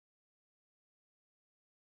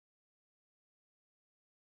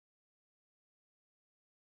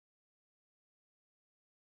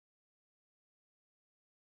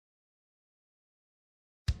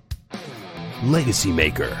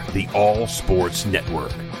LegacyMaker, the All Sports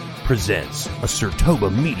Network, presents a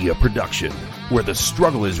SIRTOBA Media production where the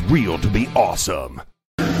struggle is real to be awesome.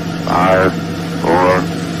 5, 4,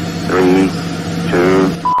 3,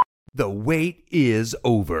 2. The wait is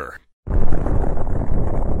over.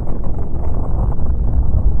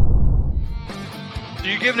 So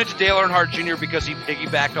you're giving it to Dale Earnhardt Jr. because he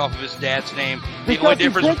piggybacked off of his dad's name. The only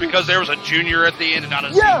difference was because there was a junior at the end and not a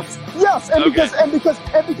yes, and okay. because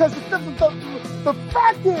the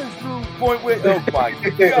fact is, Drew, point with oh my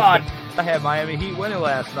God, I had Miami Heat winning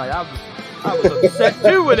last night. I was upset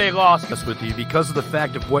too when they lost. This with you because of the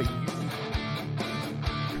fact of what you.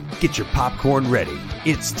 Get your popcorn ready.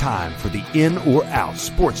 It's time for the In or Out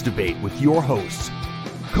sports debate with your hosts,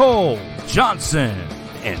 Cole Johnson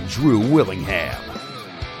and Drew Willingham.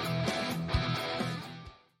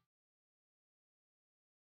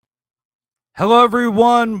 Hello,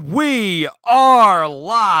 everyone. We are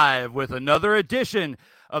live with another edition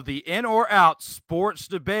of the In or Out Sports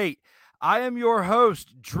Debate. I am your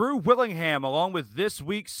host, Drew Willingham, along with this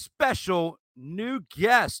week's special new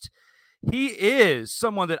guest. He is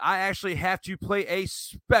someone that I actually have to play a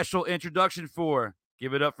special introduction for.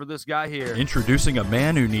 Give it up for this guy here. Introducing a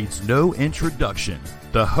man who needs no introduction.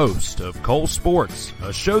 The host of Cole Sportz,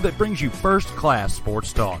 a show that brings you first-class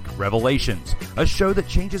sports talk. Revelations, a show that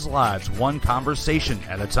changes lives one conversation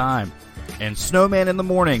at a time. And Snowman in the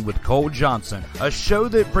Morning with Cole Johnson, a show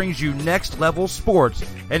that brings you next-level sports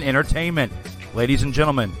and entertainment. Ladies and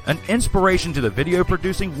gentlemen, an inspiration to the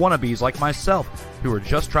video-producing wannabes like myself who are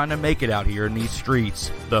just trying to make it out here in these streets.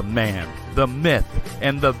 The man, the myth,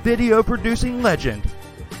 and the video-producing legend.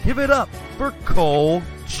 Give it up for Cole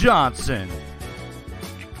Johnson.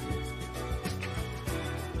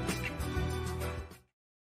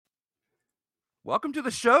 Welcome to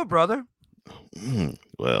the show, brother.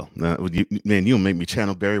 Well, you'll make me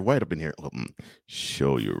channel Barry White up in here.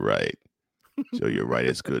 Show you right. So you're right.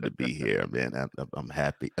 It's good to be here, man. I'm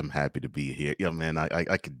happy. I'm happy to be here. Yeah, man.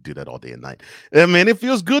 I could do that all day and night. Man, it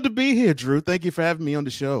feels good to be here, Drew. Thank you for having me on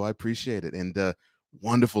the show. I appreciate it. And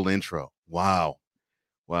wonderful intro. Wow.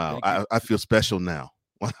 I feel special now.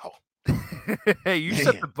 Wow. Hey, you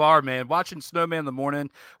set the bar, man. Watching Snowman in the Morning,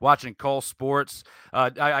 watching Cole Sportz.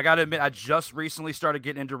 I got to admit, I just recently started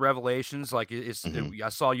getting into Revelations. Like I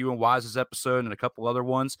saw you and Wise's episode and a couple other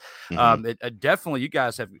ones. Definitely, you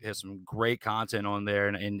guys have some great content on there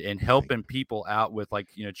and helping people out with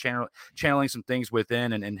channeling some things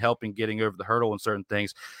within and helping getting over the hurdle and certain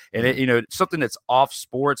things. And something that's off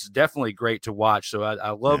sports, definitely great to watch. So I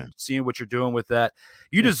love seeing what you're doing with that.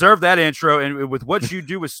 You deserve that intro, and with what you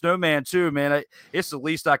do with Snowman too, man. It's the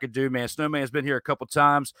least I could do, man. Snowman's been here a couple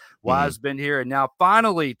times. Wise been here, and now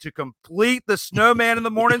finally to complete the Snowman in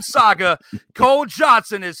the Morning saga, Cole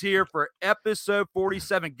Johnson is here for episode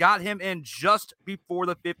 47. Got him in just before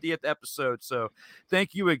the 50th episode. So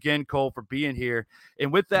thank you again, Cole, for being here.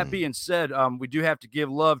 And with that being said, we do have to give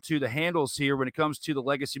love to the handles here when it comes to the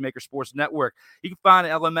LegacyMaker Sports Network. You can find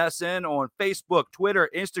LMSN on Facebook, Twitter,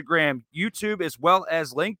 Instagram, YouTube, as well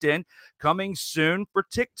as LinkedIn, coming soon for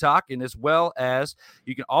TikTok, and as well as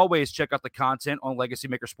you can always check out the content on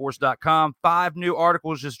LegacyMakerSports.com. 5 new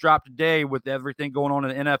articles just dropped today with everything going on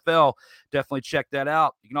in the NFL. Definitely check that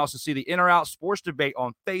out. You can also see the In or Out Sports Debate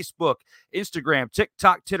on Facebook, Instagram,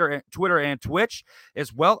 TikTok, Twitter, and Twitch,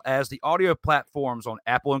 as well as the audio platforms on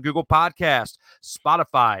Apple and Google Podcasts,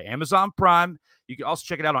 Spotify, Amazon Prime. You can also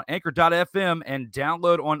check it out on Anchor.fm and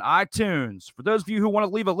download on iTunes. For those of you who want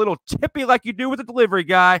to leave a little tippy like you do with the delivery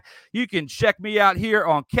guy, you can check me out here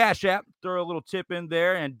on Cash App. Throw a little tip in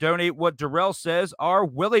there and donate what Darrell says are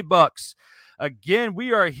Willie Bucks. Again,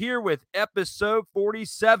 we are here with episode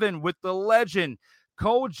 47 with the legend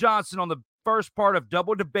Cole Johnson on the first part of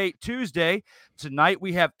Double Debate Tuesday. Tonight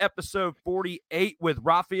we have episode 48 with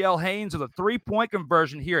Raphael Haynes of the three-point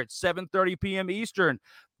conversion here at 7:30 p.m. Eastern.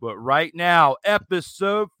 But right now,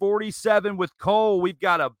 episode 47 with Cole, we've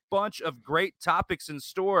got a bunch of great topics in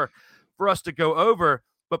store for us to go over.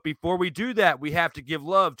 But before we do that, we have to give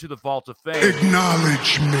love to the Vault of Fame.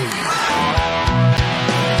 Acknowledge me.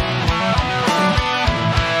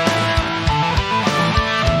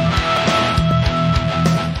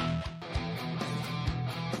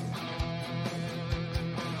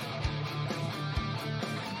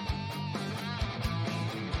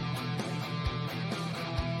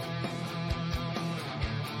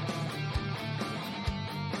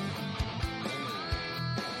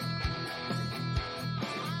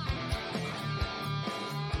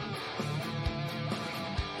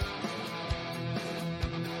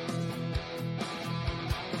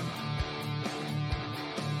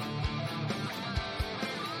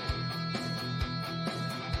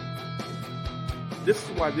 This is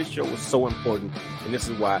why this show is so important, and this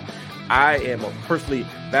is why I am personally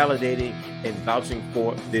validating and vouching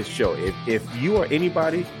for this show. If you are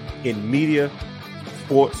anybody in media,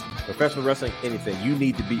 sports, professional wrestling, anything, you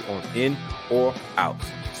need to be on In or Out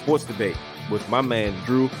Sports Debate with my man,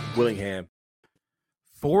 Drew Willingham.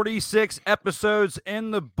 46 episodes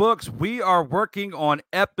in the books. We are working on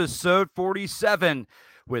episode 47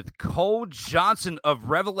 with Cole Johnson of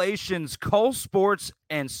Revelations, Cole Sportz,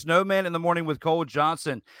 and Snowman in the Morning with Cole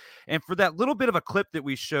Johnson. And for that little bit of a clip that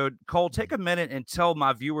we showed, Cole, take a minute and tell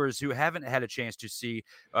my viewers who haven't had a chance to see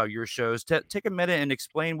your shows, take a minute and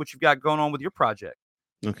explain what you've got going on with your project.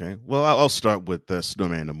 Okay. Well, I'll start with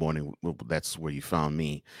Snowman in the Morning. That's where you found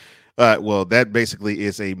me. Well, that basically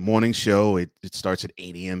is a morning show. It starts at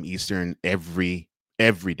 8 a.m. Eastern every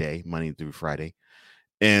day, Monday through Friday.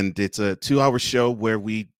 And it's a 2-hour show where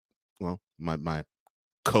my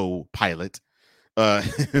co-pilot,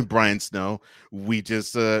 Brian Snow, we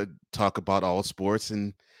just talk about all sports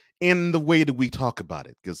and in the way that we talk about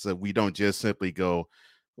it, because we don't just simply go,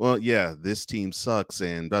 well, yeah, this team sucks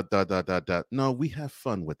and ... No, we have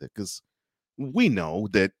fun with it, because we know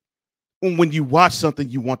that when you watch something,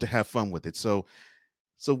 you want to have fun with it. So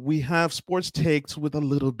we have sports takes with a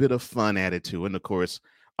little bit of fun added to. And of course,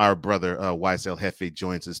 our brother YSL Hefe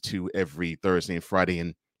joins us too every Thursday and Friday,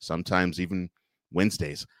 and sometimes even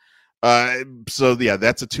Wednesdays. So yeah,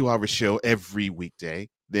 that's a 2-hour show every weekday.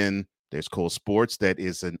 Then there's Cole Sportz. That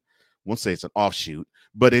is won't say it's an offshoot,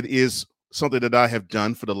 but it is something that I have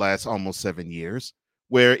done for the last almost 7 years,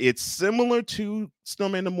 where it's similar to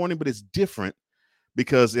Snowman in the Morning, but it's different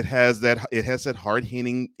because it has that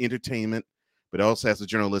hard-hitting entertainment, but it also has a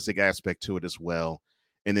journalistic aspect to it as well.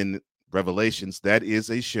 And then Revelations, that is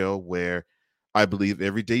a show where I believe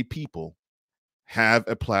everyday people have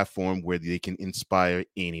a platform where they can inspire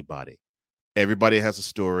anybody. Everybody has a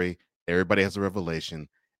story, everybody has a revelation,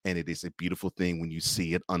 and it is a beautiful thing when you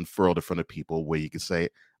see it unfurled in front of people where you can say,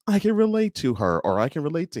 I can relate to her or I can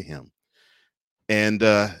relate to him. And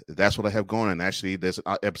that's what I have going on. Actually, there's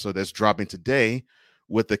an episode that's dropping today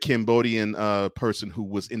with a Cambodian person who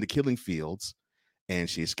was in the killing fields, and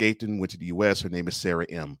she escaped and went to the U.S. Her name is Sarah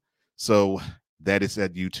M. So that is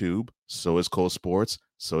at YouTube. So is Cole Sportz.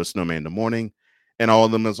 So is Snowman in the Morning. And all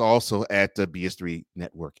of them is also at the BS3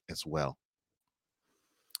 network as well.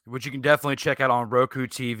 Which you can definitely check out on Roku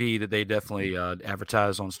TV, that they definitely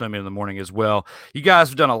advertise on Snowman in the Morning as well. You guys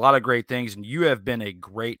have done a lot of great things, and you have been a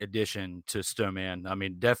great addition to Snowman. I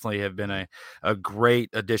mean, definitely have been a great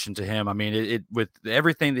addition to him. I mean, it with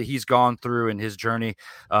everything that he's gone through in his journey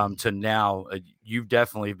to now, you've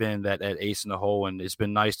definitely been that ace in the hole, and it's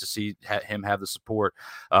been nice to see him have the support.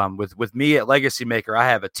 With me at LegacyMaker, I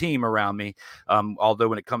have a team around me. Although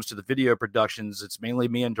when it comes to the video productions, it's mainly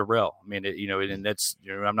me and Darrell. I mean, and that's,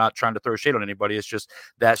 I'm not trying to throw shade on anybody. It's just,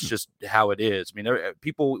 that's just how it is. I mean,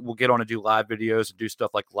 people will get on and do live videos and do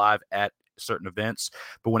stuff like live at certain events,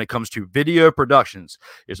 but when it comes to video productions,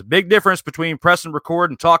 there's a big difference between press and record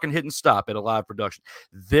and talk and hit and stop at a live production.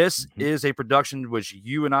 This is a production which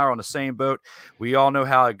you and I are on the same boat. We all know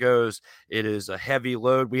how it goes. It is a heavy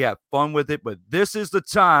load. We have fun with it, but this is the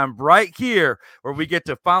time right here where we get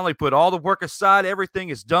to finally put all the work aside. Everything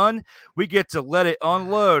is done. We get to let it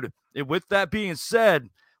unload. And with that being said,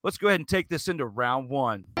 let's go ahead and take this into round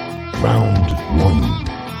one. Round one.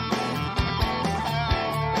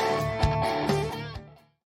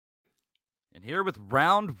 And here with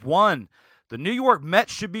round one, the New York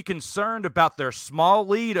Mets should be concerned about their small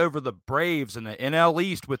lead over the Braves in the NL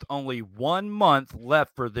East with only 1 month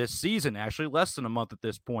left for this season, actually less than a month at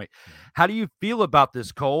this point. How do you feel about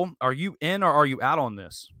this, Cole? Are you in or are you out on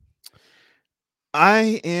this?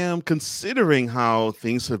 I am considering how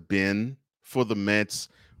things have been for the Mets,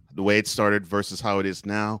 the way it started versus how it is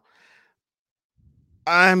now.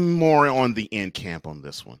 I'm more on the in camp on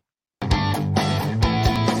this one.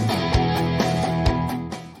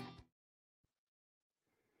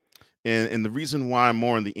 And the reason why I'm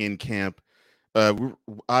more in the in camp,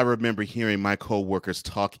 I remember hearing my coworkers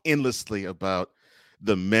talk endlessly about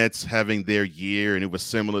the Mets having their year, and it was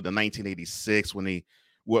similar to 1986 when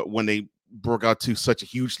they broke out to such a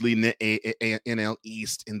huge lead in the NL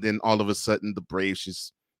East, and then all of a sudden the Braves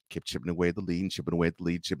just kept chipping away at the lead and chipping away at the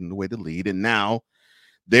lead, chipping away at the lead, and now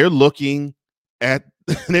they're looking at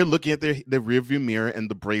their rearview mirror, and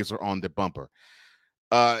the Braves are on the bumper.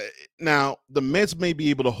 Now, the Mets may be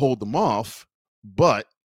able to hold them off, but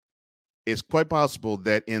it's quite possible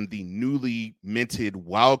that in the newly minted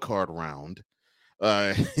wild card round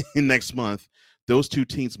next month, those two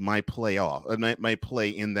teams might play in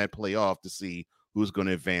that playoff to see who's going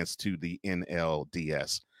to advance to the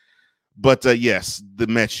NLDS. But yes, the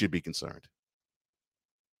Mets should be concerned.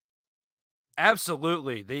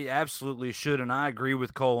 Absolutely. They absolutely should. And I agree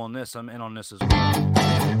with Cole on this. I'm in on this as well.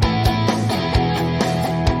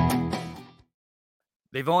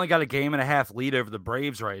 They've only got a game and a half lead over the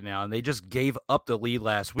Braves right now, and they just gave up the lead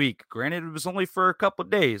last week. Granted, it was only for a couple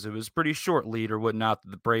of days. It was a pretty short lead or whatnot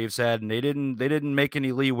that the Braves had, and they didn't make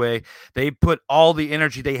any leeway. They put all the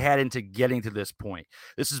energy they had into getting to this point.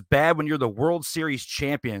 This is bad when you're the World Series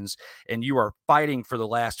champions and you are fighting for the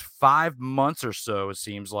last 5 months or so, it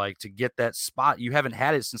seems like, to get that spot. You haven't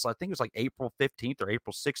had it since I think it was like April 15th or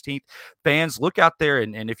April 16th. Fans, look out there,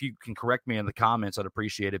 and if you can correct me in the comments, I'd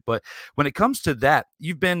appreciate it. But when it comes to that,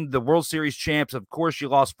 you've been the World Series champs. Of course, you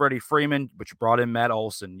lost Freddie Freeman, but you brought in Matt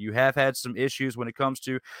Olson. You have had some issues when it comes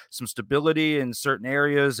to some stability in certain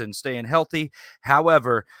areas and staying healthy.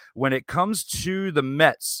 However, when it comes to the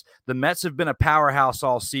Mets have been a powerhouse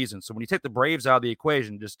all season. So when you take the Braves out of the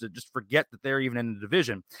equation, just forget that they're even in the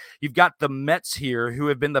division. You've got the Mets here who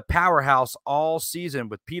have been the powerhouse all season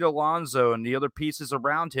with Pete Alonso and the other pieces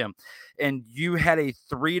around him. And you had a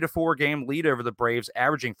 3 to 4 game lead over the Braves,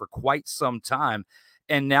 averaging for quite some time.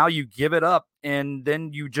 And now you give it up, and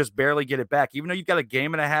then you just barely get it back. Even though you've got a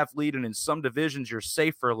game and a half lead, and in some divisions you're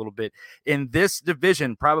safe for a little bit. In this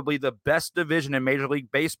division, probably the best division in Major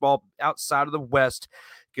League Baseball outside of the West,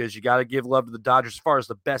 because you got to give love to the Dodgers as far as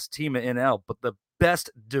the best team in NL, but the best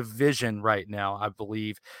division right now, I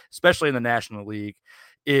believe, especially in the National League,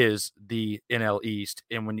 is the NL East.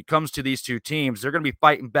 And when it comes to these two teams, they're going to be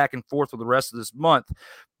fighting back and forth for the rest of this month.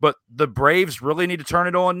 But the Braves really need to turn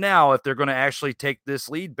it on now if they're going to actually take this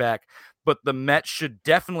lead back. But the Mets should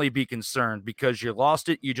definitely be concerned because you lost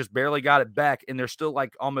it. You just barely got it back. And there's still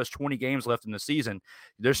like almost 20 games left in the season.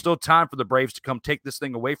 There's still time for the Braves to come take this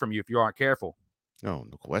thing away from you if you aren't careful. No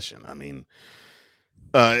question. I mean,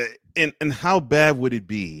 and how bad would it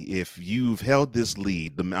be if you've held this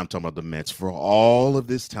lead, I'm talking about the Mets, for all of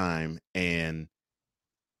this time and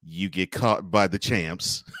you get caught by the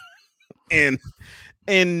champs and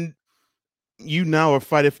you now are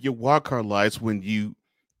fighting for your wild card lives when you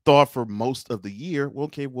thought for most of the year, well,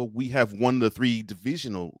 okay, well, we have one of the 3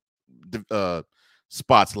 divisional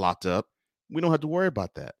spots locked up. We don't have to worry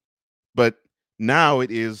about that. But now it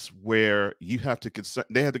is where they have to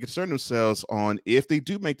concern themselves on if they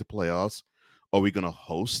do make the playoffs, are we going to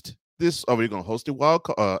host this? Are we going to host the wild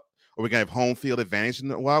card? Are we going to have home field advantage in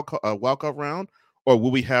the wild card round? Or will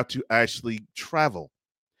we have to actually travel?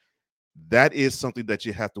 That is something that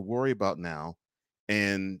you have to worry about now.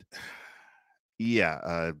 And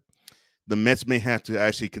the Mets may have to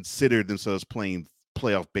actually consider themselves playing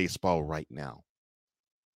playoff baseball right now.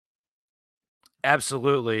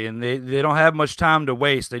 Absolutely. And they don't have much time to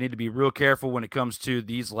waste. They need to be real careful when it comes to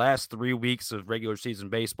these last 3 weeks of regular season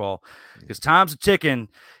baseball because time's a ticking.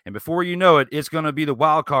 And before you know it, it's going to be the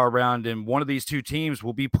wild card round. And one of these two teams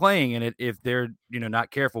will be playing in it. If they're, not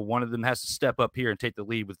careful, one of them has to step up here and take the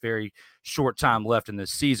lead with very short time left in this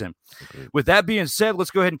season. Okay. With that being said, let's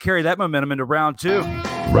go ahead and carry that momentum into round 2.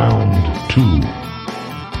 Round 2.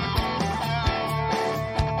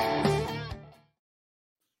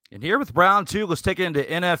 And here with round 2, let's take it into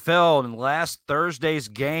NFL. And last Thursday's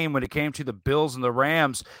game, when it came to the Bills and the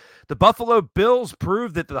Rams, the Buffalo Bills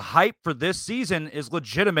proved that the hype for this season is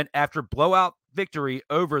legitimate after blowout victory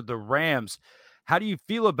over the Rams. How do you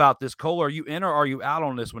feel about this, Cole? Are you in or are you out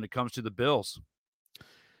on this when it comes to the Bills?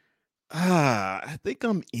 I think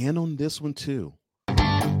I'm in on this one too.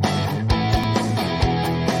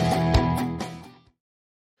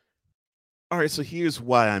 All right, so here's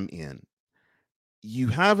why I'm in. You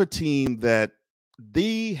have a team that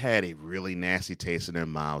they had a really nasty taste in their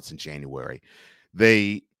mouths in January.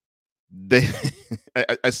 I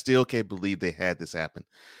still can't believe they had this happen.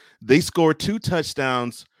 They scored 2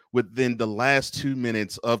 touchdowns within the last 2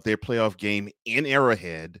 minutes of their playoff game in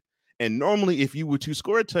Arrowhead. And normally, if you were to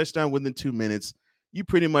score a touchdown within 2 minutes, you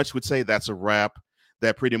pretty much would say that's a wrap.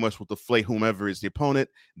 That pretty much will deflate whomever is the opponent.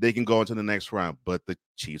 They can go into the next round. But the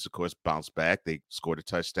Chiefs, of course, bounced back. They scored a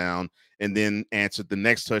touchdown and then answered the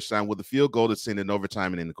next touchdown with a field goal to send in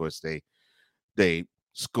overtime. And then, of course, they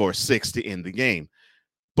score 6 to end the game.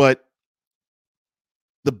 But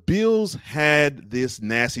the Bills had this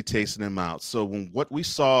nasty taste in their mouth. So what we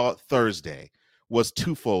saw Thursday was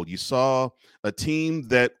twofold. You saw a team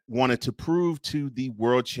that wanted to prove to the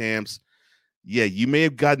world champs, yeah, you may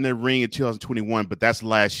have gotten a ring in 2021, but that's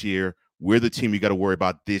last year. We're the team you got to worry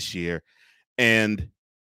about this year. And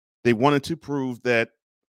they wanted to prove that,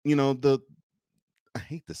 I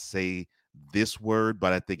hate to say this word,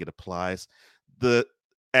 but I think it applies. The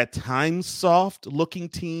at times soft-looking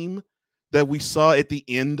team that we saw at the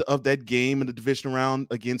end of that game in the division round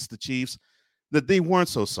against the Chiefs, that they weren't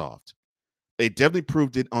so soft. They definitely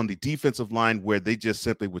proved it on the defensive line, where they just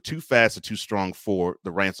simply were too fast and too strong for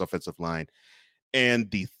the Rams offensive line.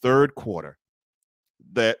 And the third quarter,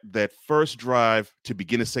 that first drive to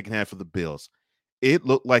begin the second half of the Bills, it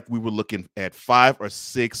looked like we were looking at 5 or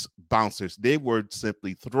 6 bouncers. They were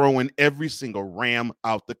simply throwing every single Ram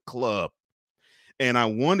out the club. And I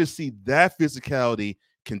want to see that physicality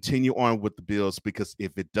continue on with the Bills, because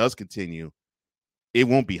if it does continue, it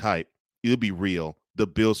won't be hype. It'll be real. The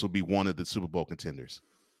Bills will be one of the Super Bowl contenders.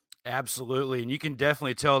 Absolutely. And you can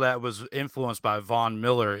definitely tell that was influenced by Von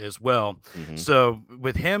Miller as well. So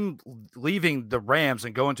with him leaving the Rams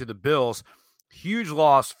and going to the Bills, huge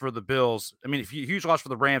loss for the Bills. I mean, huge loss for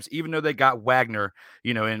the Rams, even though they got Wagner,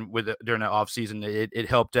 during the offseason, it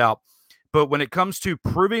helped out. But when it comes to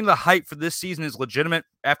proving the hype for this season is legitimate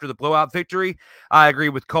after the blowout victory, I agree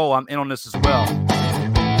with Cole. I'm in on this as well.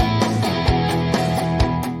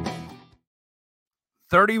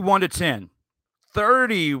 31-10.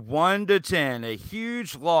 31-10. A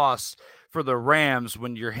huge loss for the Rams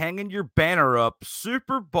when you're hanging your banner up,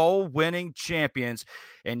 Super Bowl winning champions,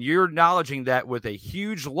 and you're acknowledging that with a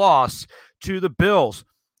huge loss to the Bills,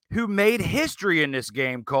 who made history in this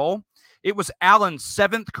game, Cole. It was Allen's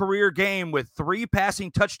 7th career game with 3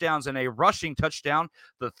 passing touchdowns and a rushing touchdown,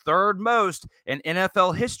 the third most in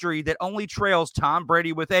NFL history, that only trails Tom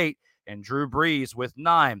Brady with 8 and Drew Brees with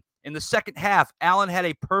 9. In the second half, Allen had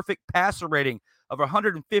a perfect passer rating of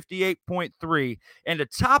 158.3. And to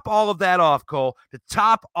top all of that off, Cole,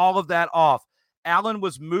 Allen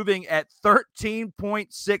was moving at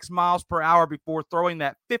 13.6 miles per hour before throwing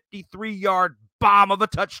that 53-yard bomb of a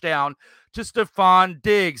touchdown to Stephon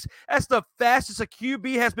Diggs. That's the fastest a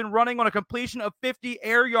QB has been running on a completion of 50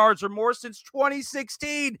 air yards or more since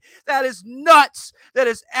 2016. That is nuts. That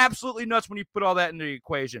is absolutely nuts when you put all that into the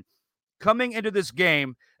equation. Coming into this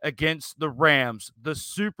game against the Rams, the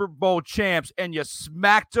Super Bowl champs, and you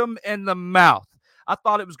smacked them in the mouth. I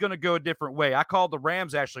thought it was going to go a different way. I called the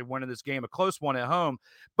Rams actually winning this game, a close one at home,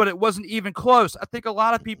 but it wasn't even close. I think a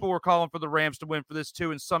lot of people were calling for the Rams to win for this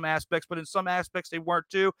too in some aspects, but in some aspects they weren't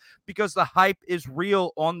too, because the hype is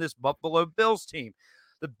real on this Buffalo Bills team.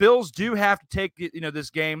 The Bills do have to take,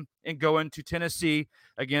 this game and go into Tennessee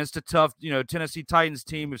against a tough, Tennessee Titans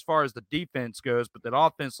team as far as the defense goes, but that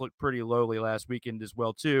offense looked pretty lowly last weekend as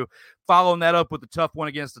well too. Following that up with a tough one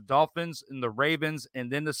against the Dolphins and the Ravens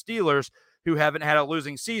and then the Steelers, who haven't had a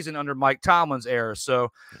losing season under Mike Tomlin's era.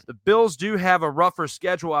 So the Bills do have a rougher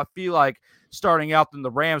schedule, I feel like, starting out than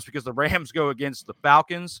the Rams, because the Rams go against the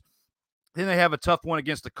Falcons. Then they have a tough one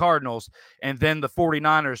against the Cardinals, and then the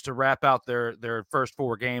 49ers to wrap out their first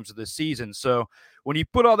 4 games of the season. So when you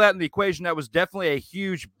put all that in the equation, that was definitely a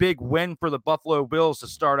huge, big win for the Buffalo Bills to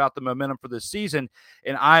start out the momentum for this season.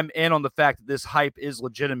 And I'm in on the fact that this hype is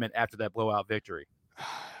legitimate after that blowout victory.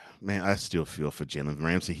 Man, I still feel for Jalen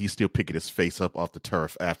Ramsey. He's still picking his face up off the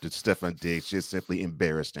turf after Stephon Diggs just simply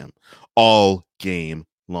embarrassed him all game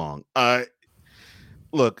long.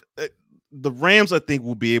 Look, the Rams, I think,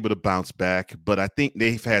 will be able to bounce back, but I think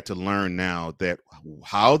they've had to learn now that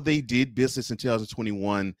how they did business in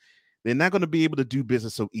 2021, they're not going to be able to do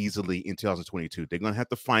business so easily in 2022. They're going to have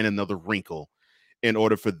to find another wrinkle in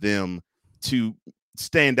order for them to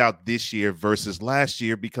stand out this year versus last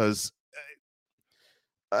year, because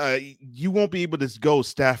you won't be able to go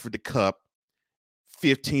Stafford to Cup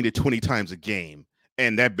 15 to 20 times a game,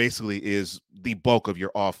 and that basically is the bulk of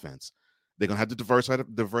your offense. They're going to have to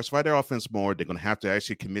diversify their offense more. They're going to have to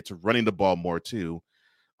actually commit to running the ball more too,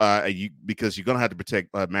 because you're going to have to protect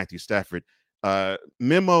Matthew Stafford.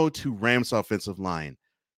 Memo to Rams offensive line: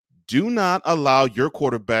 do not allow your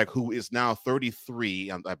quarterback, who is now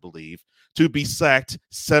 33, I believe, to be sacked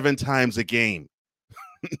 7 times a game.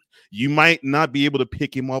 You might not be able to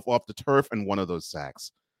pick him off the turf in one of those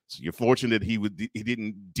sacks. So you're fortunate he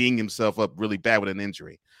didn't ding himself up really bad with an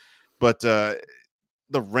injury. But the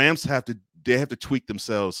Rams have to tweak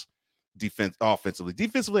themselves offensively.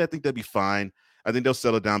 Defensively, I think they'll be fine. I think they'll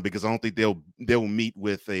settle down, because I don't think they will meet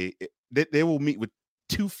with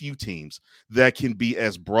too few teams that can be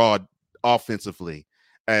as broad offensively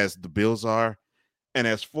as the Bills are. And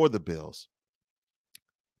as for the Bills,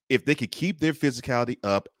 if they could keep their physicality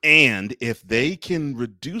up, and if they can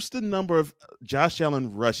reduce the number of Josh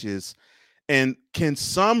Allen rushes, and can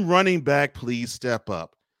some running back please step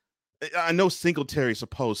up? I know Singletary's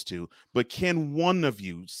supposed to, but can one of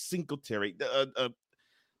you, Singletary,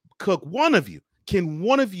 Cook, can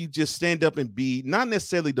one of you just stand up and be not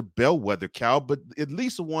necessarily the bellwether cow, but at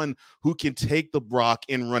least one who can take the rock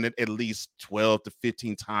and run it at least 12 to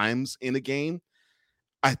 15 times in a game?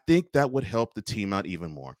 I think that would help the team out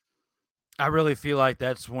even more. I really feel like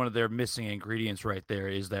that's one of their missing ingredients right there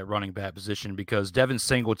is that running back position because Devin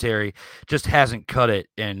Singletary just hasn't cut it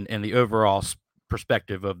in the overall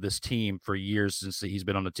perspective of this team for years since he's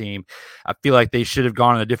been on the team. I feel like they should have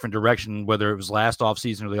gone in a different direction, whether it was last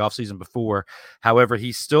offseason or the offseason before. However,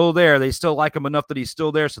 he's still there. They still like him enough that he's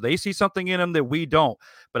still there, so they see something in him that we don't.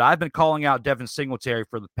 But I've been calling out Devin Singletary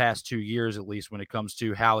for the past 2 years at least when it comes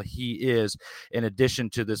to how he is in addition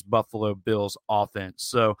to this Buffalo Bills offense.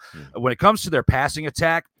 So when it comes to their passing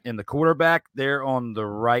attack and the quarterback, they're on the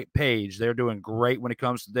right page. They're doing great when it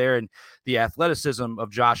comes to there and the athleticism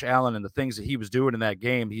of Josh Allen and the things that he was doing in that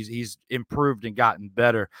game. He's improved and gotten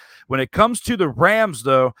better. When it comes to the Rams,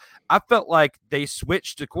 though, I felt like they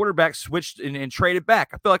switched. The quarterback switched and traded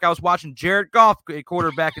back. I felt like I was watching Jared Goff at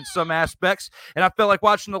quarterback in some aspects, and I felt like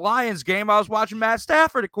watching the Lions game, I was watching Matt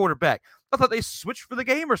Stafford at quarterback. I thought they switched for the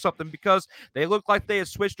game or something because they looked like they had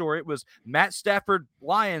switched, or it was Matt Stafford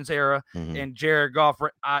Lions era and Jared Goff.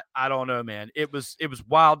 I don't know, man. It was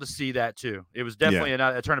wild to see that too. It was definitely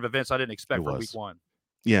a turn of events I didn't expect for week one.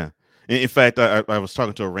 Yeah. In fact, I was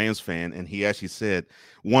talking to a Rams fan, and he actually said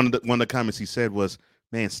one of the comments he said was,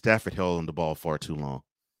 "Man, Stafford held on the ball far too long,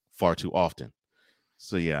 far too often."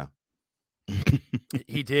 So yeah.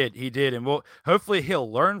 He did, and hopefully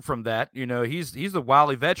he'll learn from that. You know, he's a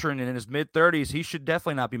wily veteran, and in his mid-30s, he should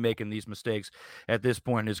definitely not be making these mistakes at this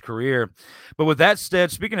point in his career. But with that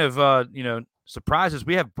said, speaking of surprises,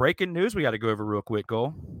 we have breaking news we got to go over real quick,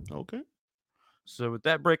 Cole. Okay. So with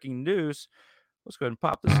that breaking news, let's go ahead and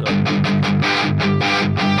pop this up.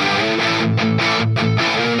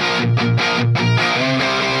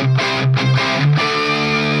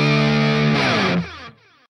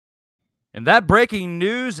 And that breaking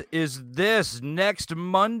news is this: next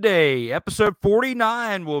Monday, episode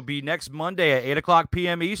 49 will be next Monday at 8 o'clock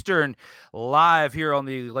p.m. Eastern, live here on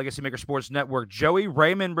the LegacyMaker Sports Network. Joey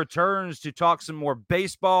Raymond returns to talk some more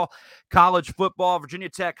baseball, college football, Virginia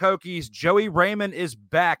Tech Hokies. Joey Raymond is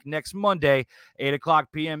back next Monday, 8 o'clock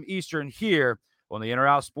p.m. Eastern, here on the In or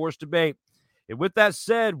Out Sports Debate. And with that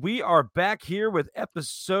said, we are back here with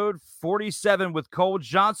episode 47 with Cole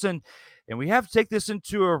Johnson. And we have to take this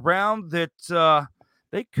into a round that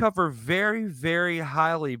they cover very, very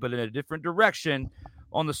highly, but in a different direction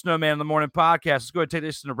on the Snowman in the Morning podcast. Let's go ahead and take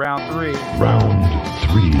this into round 3. Round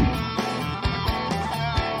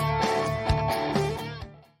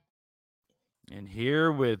 3. And here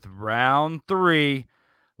with round 3,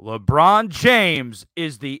 LeBron James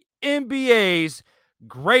is the NBA's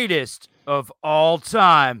greatest of all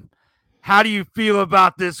time. How do you feel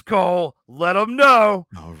about this, Cole? Let them know.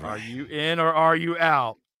 All right. Are you in or are you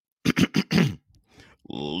out?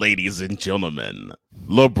 Ladies and gentlemen,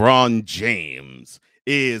 LeBron James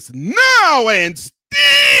is now and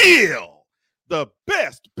still the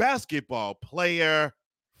best basketball player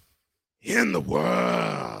in the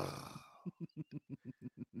world.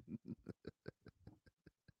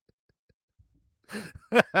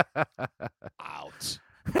 Out.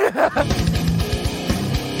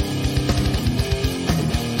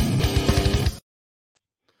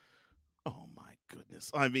 Oh my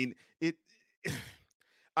goodness. I mean,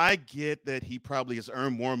 I get that he probably has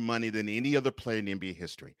earned more money than any other player in NBA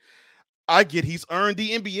history. I get he's earned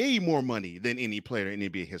the NBA more money than any player in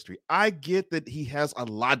NBA history. I get that he has a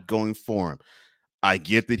lot going for him. I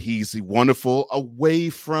get that he's wonderful away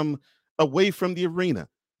from the arena.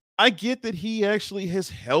 I get that he actually has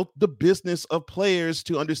helped the business of players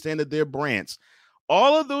to understand that they're brands.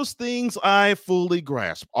 All of those things I fully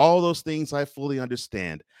grasp. All those things I fully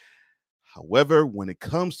understand. However, when it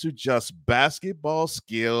comes to just basketball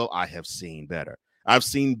skill, I have seen better. I've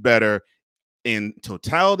seen better in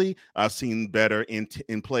totality. I've seen better in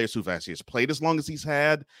players who've actually played as long as he's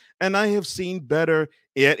had, and I have seen better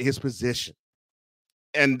at his position.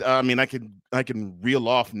 And I mean, I can reel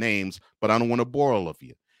off names, but I don't want to bore all of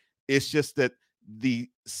you. It's just that the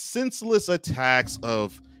senseless attacks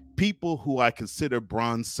of people who I consider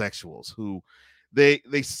bronze sexuals, who they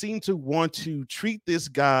seem to want to treat this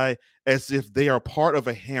guy as if they are part of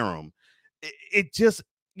a harem. It just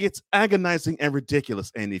gets agonizing and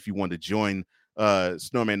ridiculous. And if you want to join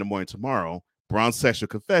Snowman in the Morning tomorrow, Bronze Sexual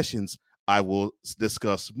Confessions, I will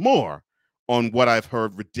discuss more on what I've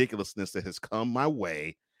heard ridiculousness that has come my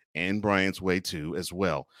way and Brian's way too as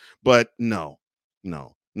well. But no.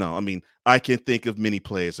 I mean, I can think of many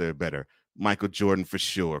players that are better. Michael Jordan for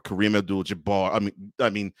sure. Kareem Abdul-Jabbar. I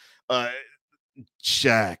mean,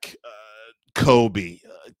 Shaq, Kobe,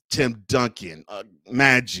 Tim Duncan,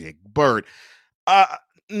 Magic, Bird.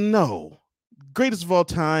 No. Greatest of all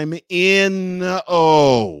time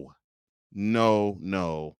No.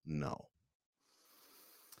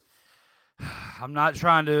 I'm not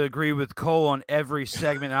trying to agree with Cole on every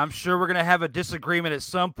segment. I'm sure we're going to have a disagreement at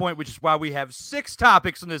some point, which is why we have 6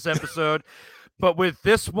 topics in this episode. But with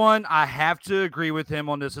this one, I have to agree with him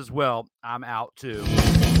on this as well. I'm out too.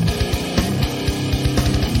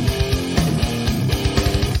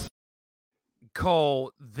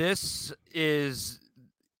 Cole, this is...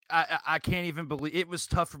 I can't even believe it was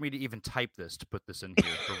tough for me to even type this, to put this in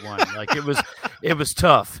here for one. Like it was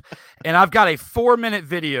tough. And I've got a 4-minute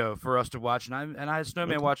video for us to watch, and I had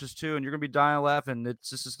Snowman watches too, and you're gonna be dying laughing.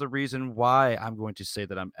 This is the reason why I'm going to say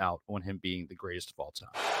that I'm out on him being the greatest of all time.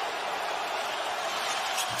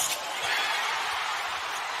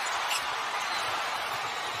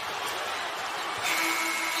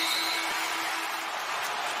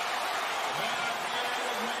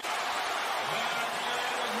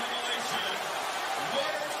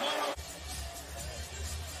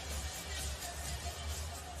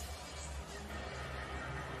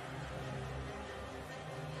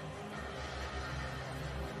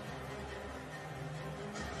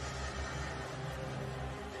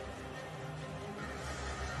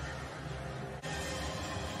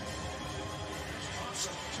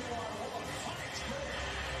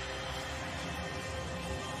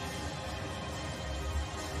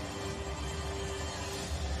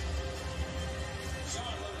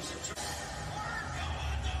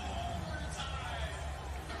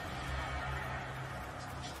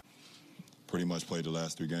 Pretty much played the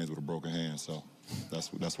last 3 games with a broken hand, so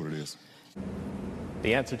that's what it is.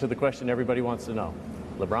 The answer to the question everybody wants to know.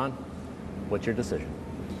 LeBron, what's your decision?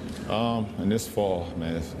 In this fall,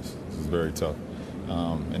 man, this is very tough.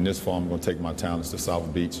 In this fall, I'm going to take my talents to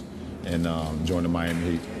South Beach and join the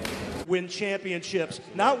Miami Heat. Win championships.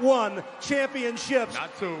 Not 1, championships.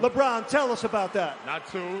 Not 2. LeBron, tell us about that. Not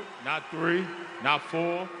 2, not 3, not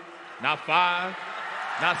 4, not 5,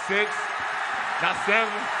 not 6, not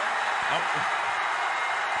 7.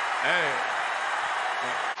 Hey.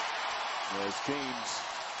 As James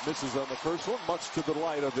misses on the first one, much to the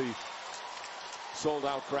delight of the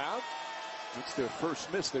sold-out crowd. It's their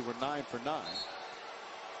first miss. They were 9 for 9.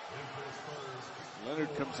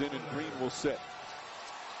 Leonard comes in and Green will sit.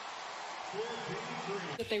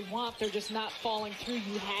 That they want, they're just not falling through.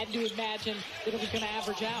 You had to imagine that it was going to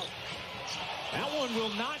average out. That one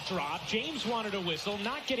will not drop. James wanted a whistle,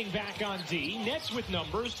 not getting back on D. Nets with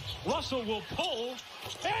numbers. Russell will pull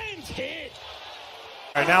and hit.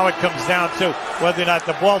 All right, now it comes down to whether or not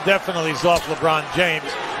the ball definitely is off LeBron James.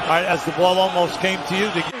 All right, as the ball almost came to you.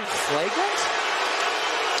 Flagrant?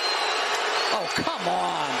 Oh, come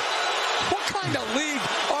on. What kind of league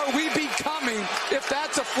are we becoming if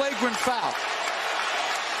that's a flagrant foul?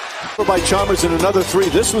 By Chalmers and another 3.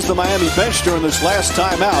 This was the Miami bench during this last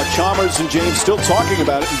timeout. Chalmers and James still talking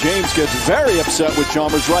about it, and James gets very upset with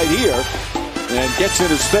Chalmers right here and gets in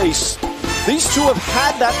his face. These two have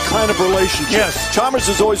had that kind of relationship. Yes. Chalmers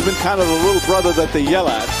has always been kind of the little brother that they yell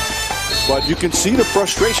at, but you can see the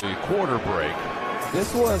frustration. Quarter break.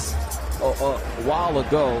 This was a while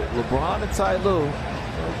ago. LeBron and Ty Lue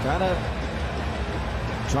kind of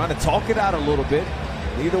trying to talk it out a little bit.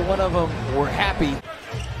 Neither one of them were happy.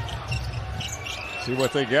 See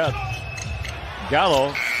what they got.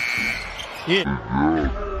 Gallo. In.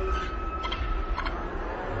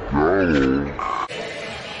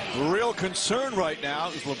 The real concern right now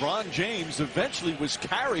is LeBron James eventually was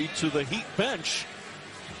carried to the Heat bench.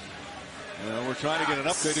 We're trying to get an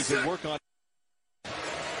update as they work on.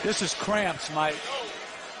 This is cramps, Mike.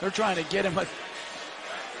 They're trying to get him. The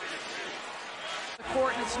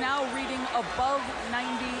court, and it's now reading above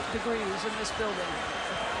 90 degrees in this building.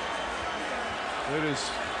 It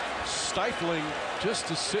is stifling just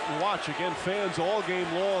to sit and watch. Again, fans all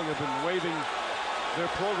game long have been waving their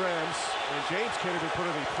programs, and James can't even put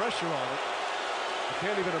any pressure on it. I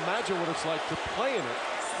can't even imagine what it's like to play in it,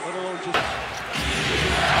 let alone just...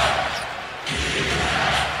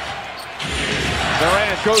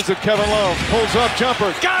 Durant goes at Kevin Love, pulls up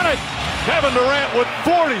jumper, got it! Kevin Durant with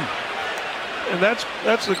 40. And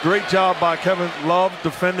that's a great job by Kevin Love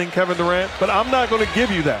defending Kevin Durant, but I'm not going to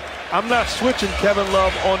give you that. I'm not switching Kevin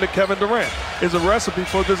Love onto Kevin Durant. It's a recipe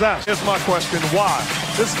for disaster. Here's my question, why?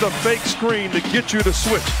 This is a fake screen to get you to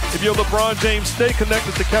switch. If you're LeBron James, stay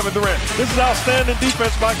connected to Kevin Durant. This is outstanding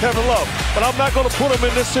defense by Kevin Love, but I'm not going to put him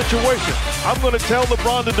in this situation. I'm going to tell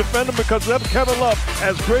LeBron to defend him because Kevin Love,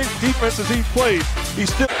 as great defense as he played, he's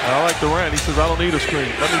still... I like Durant. He says, I don't need a screen.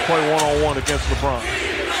 Let me play one-on-one against LeBron.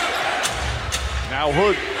 Now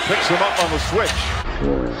Hood picks him up on the switch.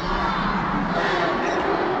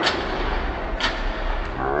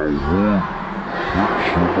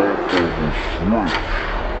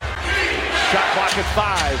 Shot clock at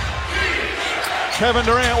 5. Kevin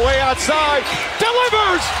Durant way outside,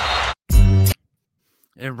 delivers.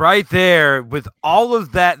 And right there, with all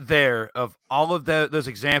of that there, of all of those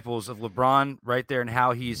examples of LeBron right there and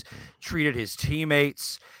how he's treated his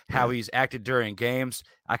teammates, how he's acted during games,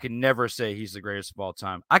 I can never say he's the greatest of all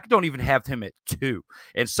time. I don't even have him at 2.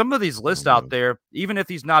 And some of these lists out there, even if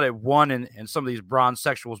he's not at 1 in some of these bronze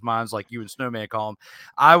sexuals minds like you and Snowman call him,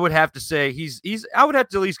 I would have to say I would have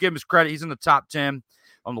to at least give him his credit. He's in the top 10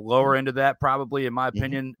 on the lower end of that, probably, in my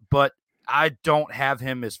opinion. But I don't have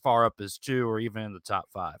him as far up as 2 or even in the top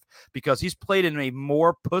 5 because he's played in a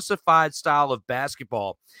more pussified style of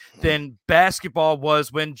basketball than basketball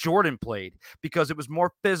was when Jordan played because it was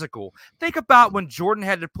more physical. Think about when Jordan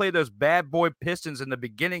had to play those bad boy Pistons in the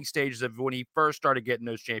beginning stages of when he first started getting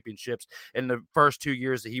those championships in the first 2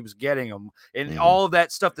 years that he was getting them and all of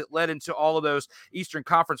that stuff that led into all of those Eastern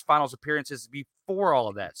Conference Finals appearances before all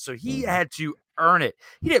of that. So he had to earn it.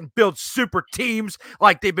 He didn't build super teams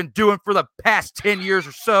like they've been doing for the past 10 years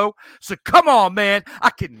or so. So come on, man. I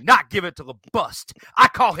cannot give it to LeBust. I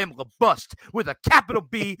call him LeBust with a capital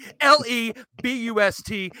B,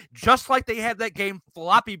 L-E-B-U-S-T, just like they had that game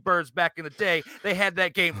Floppy Birds back in the day. They had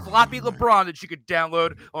that game Floppy LeBron that you could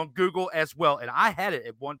download on Google as well. And I had it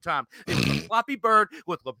at one time. It was a floppy bird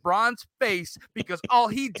with LeBron's face because all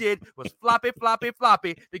he did was floppy, floppy,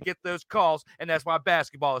 floppy to get those calls. And that's why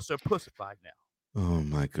basketball is so pussified now. Oh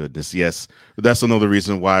my goodness. Yes. That's another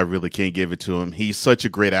reason why I really can't give it to him. He's such a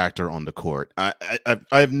great actor on the court.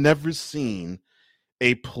 I've never seen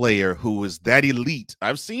a player who is that elite.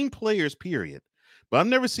 I've seen players, period, but I've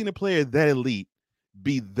never seen a player that elite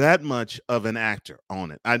be that much of an actor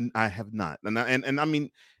on it. I have not. And I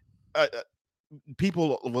mean,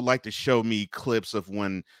 people would like to show me clips of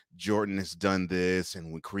when Jordan has done this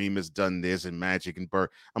and when Kareem has done this and Magic and Bird.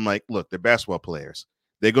 I'm like, look, they're basketball players.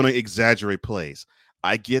 They're going to exaggerate plays.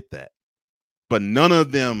 I get that. But none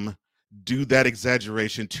of them do that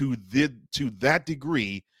exaggeration to that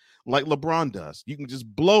degree like LeBron does. You can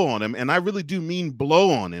just blow on him, and I really do mean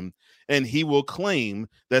blow on him, and he will claim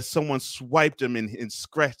that someone swiped him and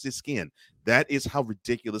scratched his skin. That is how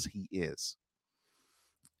ridiculous he is.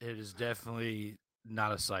 It is definitely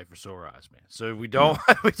not a sight for sore eyes, man. So we don't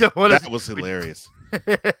want to. That was hilarious.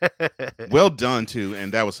 Well done too,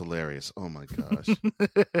 and that was hilarious. Oh my gosh.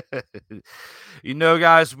 You know,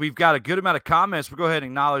 guys, we've got a good amount of comments. We'll go ahead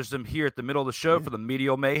and acknowledge them here at the middle of the show for the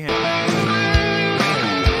Medial Mayhem.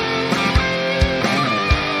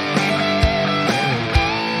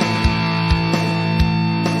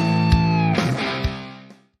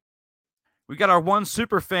 We got our one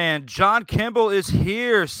super fan. John Kimball is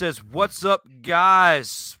here. Says, "What's up,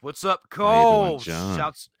 guys? What's up, Cole?" John?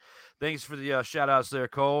 Shouts. Thanks for the shout outs there,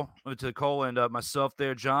 Cole. To Cole and myself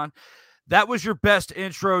there, John. That was your best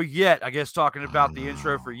intro yet. I guess talking about the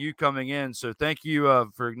intro for you coming in. So thank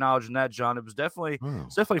you for acknowledging that, John. It was definitely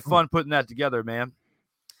fun putting that together, man.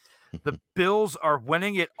 The Bills are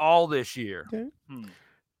winning it all this year. Okay.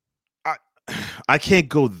 I can't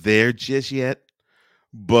go there just yet.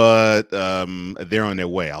 But they're on their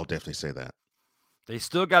way. I'll definitely say that. They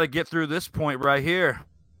still got to get through this point right here.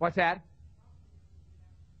 What's that?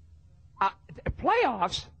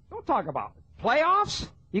 Playoffs? Don't talk about it. Playoffs?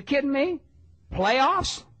 You kidding me?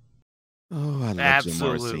 Playoffs? Oh, I love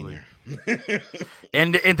Absolutely. Jim Mora Sr.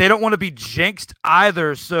 and they don't want to be jinxed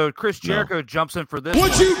either. So Chris Jericho jumps in for this.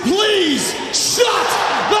 Would you please shut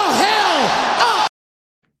the hell up?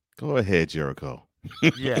 Go ahead, Jericho.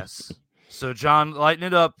 Yes. So, John, lighten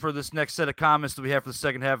it up for this next set of comments that we have for the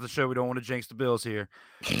second half of the show. We don't want to jinx the Bills here.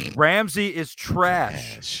 Ramsey is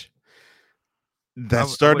trash.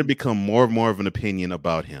 That's starting to become more and more of an opinion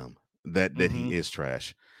about him, that he is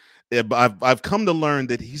trash. Yeah, but I've come to learn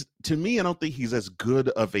that to me, I don't think he's as good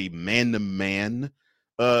of a man-to-man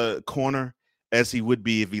corner as he would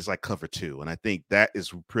be if he's like cover 2. And I think that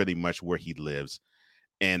is pretty much where he lives.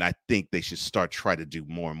 And I think they should start trying to do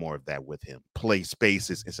more and more of that with him. Play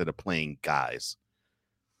spaces instead of playing guys.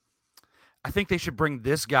 I think they should bring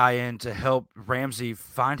this guy in to help Ramsey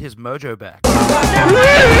find his mojo back.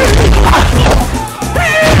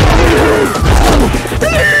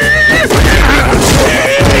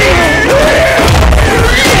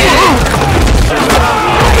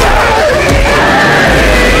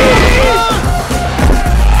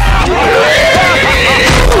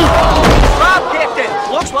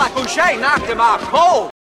 Like Boucher knocked him out cold.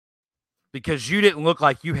 Because you didn't look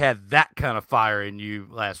like you had that kind of fire in you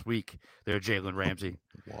last week there, Jalen Ramsey.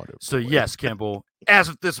 So, yes, Kimball, as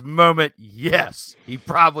of this moment, yes, he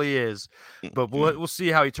probably is. But we'll see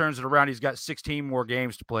how he turns it around. He's got 16 more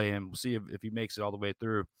games to play in. We'll see if he makes it all the way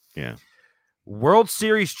through. Yeah. World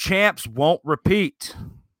Series champs won't repeat.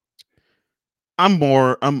 I'm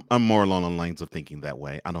more along the lines of thinking that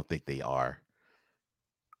way. I don't think they are.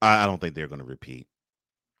 I don't think they're going to repeat.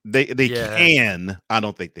 They can. I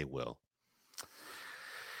don't think they will.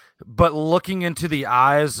 But looking into the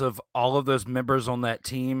eyes of all of those members on that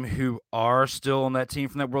team who are still on that team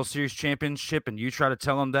from that World Series championship, and you try to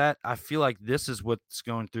tell them that, I feel like this is what's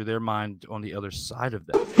going through their mind on the other side of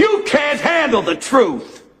that. You can't handle the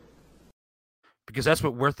truth. Because that's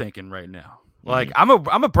what we're thinking right now. Like, I'm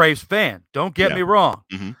a Braves fan. Don't get me wrong.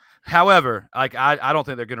 However, like I don't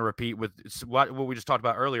think they're going to repeat with what we just talked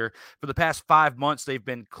about earlier. For the past 5 months, they've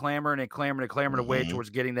been clamoring away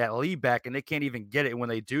towards getting that lead back, and they can't even get it. And when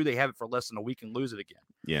they do, they have it for less than a week and lose it again.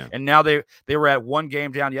 Yeah. And now they were at 1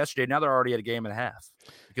 game down yesterday. Now they're already at a game and a half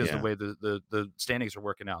because of the way the standings are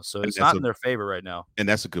working out. So it's not in their favor right now. And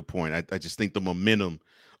that's a good point. I just think the momentum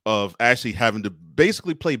of actually having to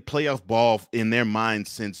basically play playoff ball in their mind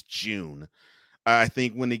since June. I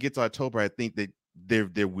think when they get to October, I think that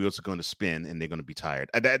their wheels are going to spin and they're going to be tired.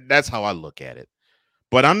 That's how I look at it.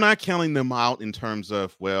 But I'm not counting them out in terms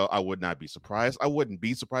of, well, I would not be surprised. I wouldn't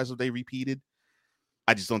be surprised if they repeated.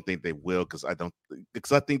 I just don't think they will because I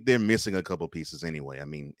think they're missing a couple pieces anyway. I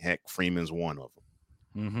mean, heck, Freeman's one of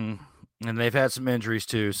them. And they've had some injuries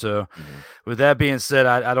too. So with that being said,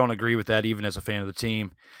 I don't agree with that even as a fan of the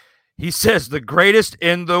team. He says the greatest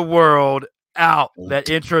in the world out. That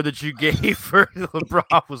intro that you gave for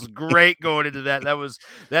LeBron was great going into that.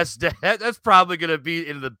 That's probably going to be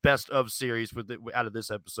in the best of series out of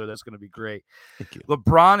this episode. That's going to be great.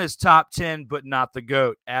 LeBron is top 10, but not the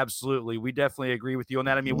GOAT. Absolutely. We definitely agree with you on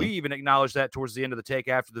that. I mean, we even acknowledged that towards the end of the take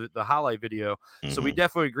after the highlight video. So we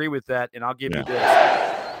definitely agree with that. And I'll give you this.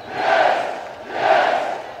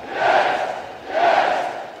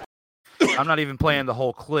 I'm not even playing the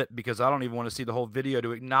whole clip because I don't even want to see the whole video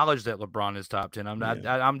to acknowledge that LeBron is top 10. I'm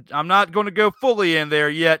not going to go fully in there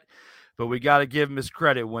yet, but we got to give him his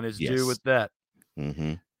credit when it's due with that.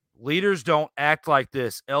 Leaders don't act like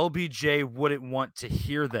this. LBJ wouldn't want to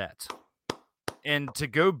hear that. And to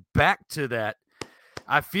go back to that,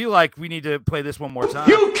 I feel like we need to play this one more time.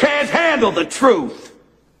 You can't handle the truth.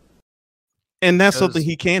 And that's something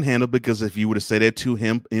he can handle because if you were to say that to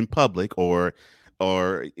him in public or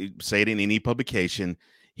say it in any publication,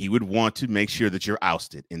 he would want to make sure that you're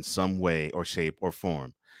ousted in some way or shape or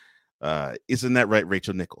form. Isn't that right,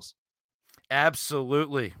 Rachel Nichols?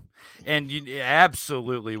 Absolutely. And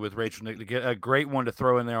absolutely with Rachel Nichols, a great one to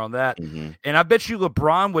throw in there on that. And I bet you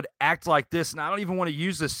LeBron would act like this. And I don't even want to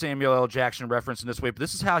use this Samuel L. Jackson reference in this way, but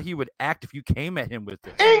this is how he would act if you came at him with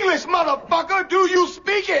this. English, motherfucker, do you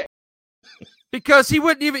speak it? Because he'd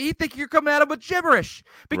think you're coming at him with gibberish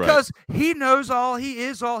because he knows all,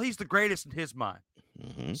 he's the greatest in his mind.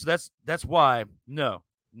 So that's why, no.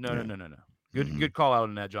 Good call out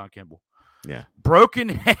on that, John Kimball. Yeah. Broken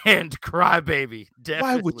hand crybaby.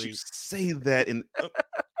 Definitely. Why would you say that?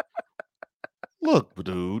 Look,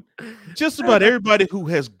 dude, just about everybody who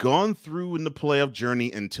has gone through in the playoff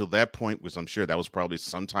journey until that point, which I'm sure that was probably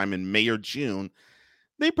sometime in May or June,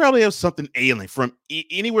 they probably have something alien from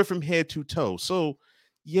anywhere from head to toe. So,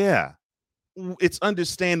 yeah, it's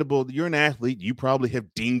understandable that you're an athlete. You probably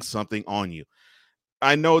have dinged something on you.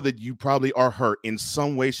 I know that you probably are hurt in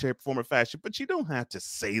some way, shape, form, or fashion, but you don't have to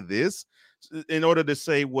say this in order to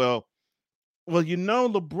say, well,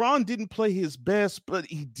 LeBron didn't play his best, but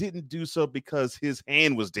he didn't do so because his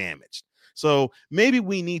hand was damaged. So maybe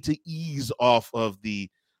we need to ease off of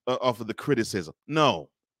the criticism. No.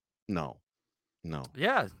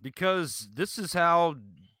 Yeah, because this is how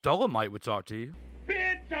Dolomite would talk to you.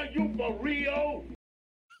 Bitch, are you for real?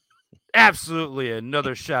 Absolutely.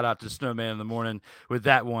 Another shout out to Snowman in the morning with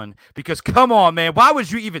that one. Because come on, man, why would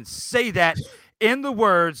you even say that in the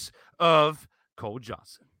words of Cole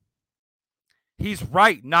Johnson? He's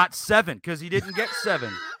right, not 7, because he didn't get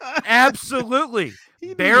 7. Absolutely.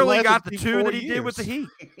 He barely got the 2 that he did with the Heat.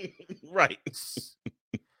 Right.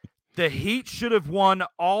 The Heat should have won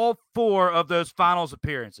all 4 of those finals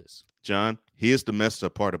appearances. John, here's the messed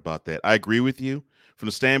up part about that. I agree with you from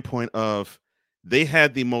the standpoint of they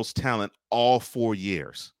had the most talent all 4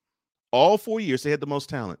 years. All 4 years, they had the most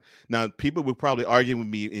talent. Now, people would probably argue with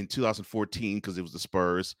me in 2014 because it was the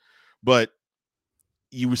Spurs, but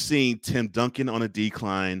you were seeing Tim Duncan on a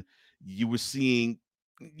decline. You were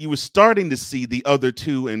starting to see the other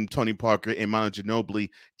two in Tony Parker and Manu Ginobili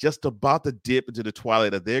just about to dip into the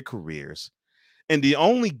twilight of their careers. And the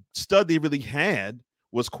only stud they really had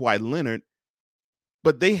was Kawhi Leonard.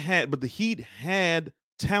 But the Heat had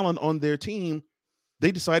talent on their team.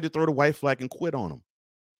 They decided to throw the white flag and quit on them.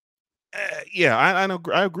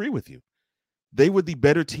 I agree with you. They were the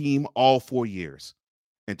better team all 4 years.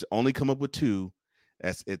 And to only come up with 2,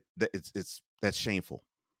 it's That's shameful.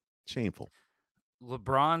 Shameful.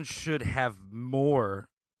 LeBron should have more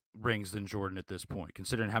rings than Jordan at this point,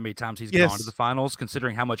 considering how many times he's Yes. gone to the finals,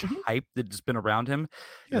 considering how much hype that's been around him.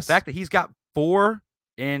 Yes. The fact that he's got 4,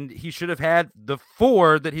 and he should have had the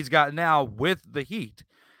 4 that he's got now with the Heat,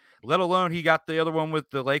 let alone he got the other one with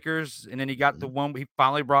the Lakers, and then he got the one, he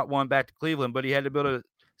finally brought one back to Cleveland, but he had to build a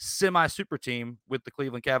semi-super team with the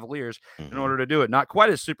Cleveland Cavaliers in order to do it. Not quite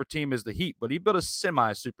as super team as the Heat, but he built a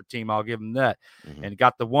semi-super team. I'll give him that. And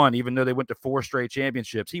got the one, even though they went to 4 straight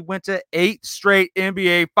championships. He went to 8 straight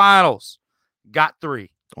NBA finals. Got 3.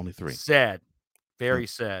 Only 3. Sad. Very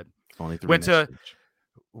sad. Only 3.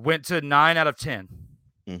 Went to 9 out of 10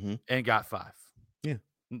 and got 5. Yeah.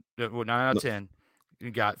 Well, 9 out of 10. You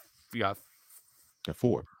got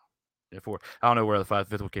 4. Yeah, 4. I don't know where the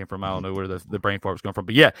 5th one came from. I don't know where the brain fart was going from.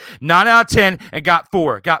 But yeah, 9 out of 10 and got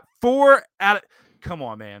 4. Got 4 out of. Come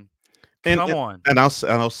on, man. Come on. And I'll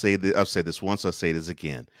say this. I've said this once. I'll say this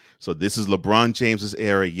again. So this is LeBron James's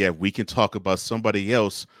era. Yeah, we can talk about somebody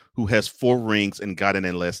else who has 4 rings and got it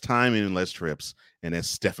in less time and in less trips, and that's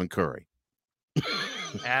Stephen Curry.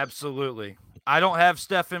 Absolutely. I don't have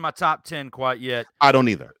Steph in my top 10 quite yet. I don't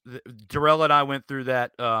either. Darrell and I went through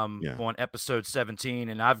that on episode 17,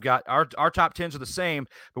 and I've got our top 10s are the same,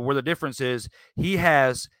 but where the difference is he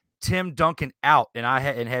has Tim Duncan out, and I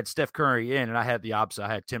had Steph Curry in, and I had the opposite.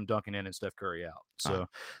 I had Tim Duncan in and Steph Curry out. So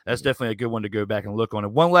that's definitely a good one to go back and look on.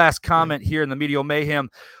 And one last comment here in the Medial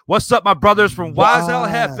Mayhem. What's up, my brothers from Wise El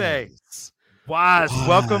Jefe? Wise,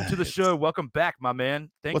 welcome to the show. Welcome back, my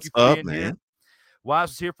man. Thank you for being here. Wise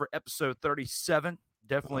was here for episode 37.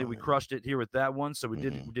 Definitely, we crushed it here with that one. So we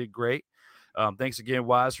did great. Thanks again,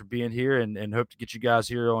 Wise, for being here, and hope to get you guys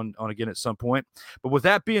here on again at some point. But with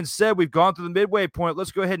that being said, we've gone through the midway point.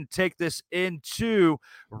 Let's go ahead and take this into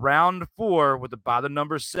round 4 with the By the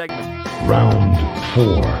Numbers segment. Round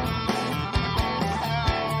 4.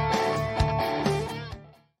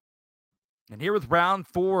 And here with round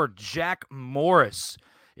 4, Jack Morris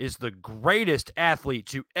is the greatest athlete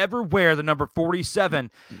to ever wear the number 47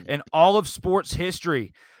 in all of sports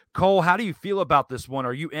history. Cole, how do you feel about this one?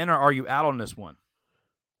 Are you in or are you out on this one?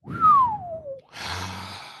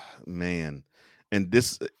 Man, and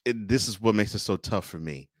this is what makes it so tough for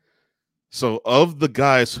me. So of the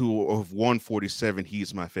guys who have won 47,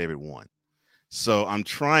 he's my favorite one. So I'm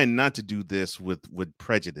trying not to do this with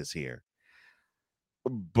prejudice here.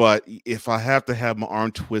 But if I have to have my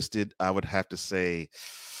arm twisted, I would have to say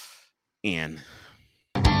in.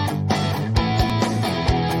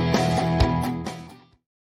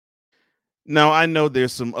 Now, I know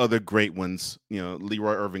there's some other great ones. You know,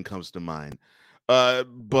 Leroy Irvin comes to mind.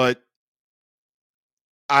 But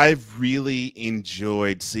I've really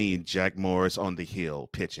enjoyed seeing Jack Morris on the hill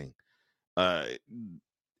pitching.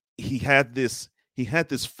 He had this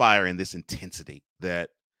fire and this intensity that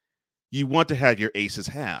you want to have your aces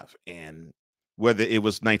have. And whether it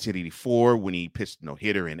was 1984 when he pitched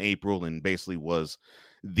no-hitter in April and basically was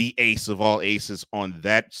the ace of all aces on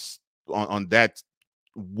that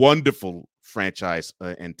wonderful franchise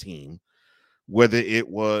and team, whether it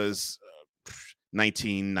was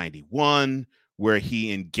 1991 where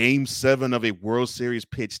he in Game 7 of a World Series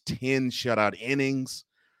pitched 10 shutout innings,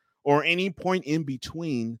 or any point in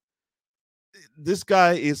between, this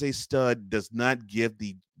guy is a stud. Does not get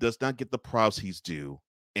the props he's due,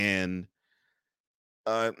 and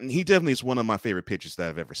he definitely is one of my favorite pitchers that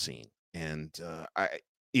I've ever seen. And I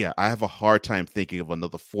have a hard time thinking of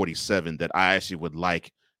another 47 that I actually would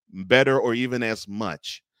like better or even as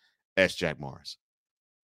much as Jack Morris.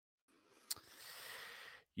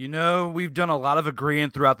 You know, we've done a lot of agreeing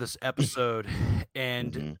throughout this episode,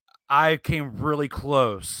 and I came really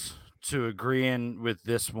close to agreeing with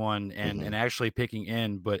this one and actually picking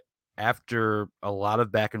in, but after a lot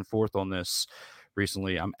of back and forth on this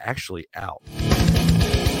recently, I'm actually out.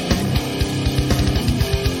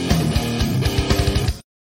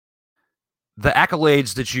 The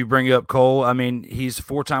accolades that you bring up, Cole, I mean, he's a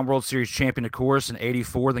 4-time World Series champion, of course, in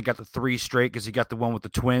 84, then got the 3 straight because he got the one with the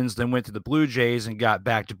Twins, then went to the Blue Jays and got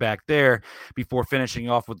back-to-back there before finishing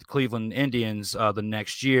off with the Cleveland Indians the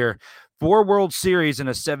next year. 4 World Series in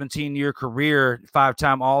a 17-year career,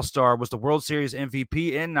 5-time All-Star, was the World Series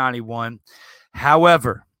MVP in 91.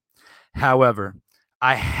 However,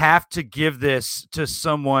 I have to give this to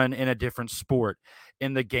someone in a different sport,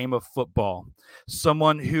 in the game of football.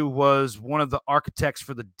 Someone who was one of the architects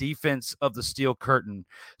for the defense of the Steel Curtain.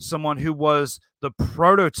 Someone who was the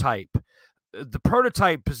prototype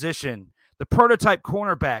position, the prototype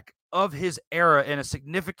cornerback of his era, and a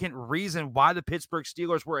significant reason why the Pittsburgh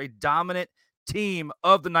Steelers were a dominant team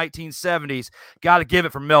of the 1970s. Got to give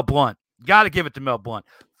it for Mel Blount. Got to give it to Mel Blount.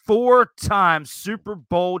 4-time Super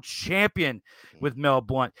Bowl champion with Mel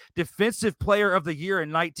Blount. Defensive Player of the Year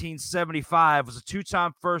in 1975, was a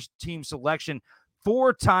 2-time first-team selection,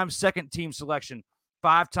 4-time second-team selection,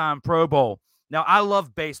 5-time Pro Bowl. Now, I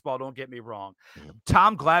love baseball, don't get me wrong.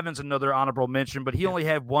 Tom Glavine's another honorable mention, but he only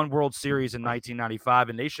had 1 World Series in 1995,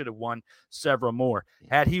 and they should have won several more.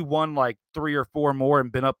 Had he won like 3 or 4 more and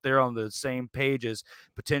been up there on the same page as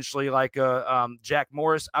potentially like Jack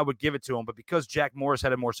Morris, I would give it to him. But because Jack Morris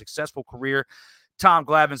had a more successful career, Tom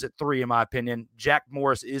Glavine's at 3, in my opinion. Jack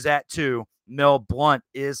Morris is at 2. Mel Blount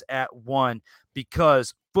is at 1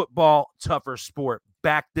 because football, tougher sport.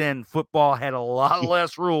 Back then, football had a lot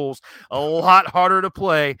less rules, a lot harder to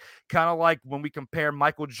play, kind of like when we compare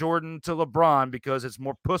Michael Jordan to LeBron, because it's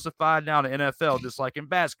more pussified now in the NFL, just like in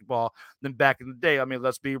basketball, than back in the day. I mean,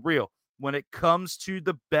 let's be real. When it comes to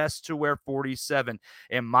the best to wear 47,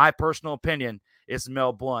 in my personal opinion, it's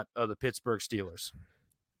Mel Blount of the Pittsburgh Steelers.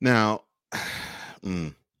 Now,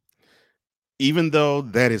 even though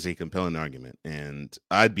that is a compelling argument, and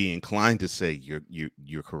I'd be inclined to say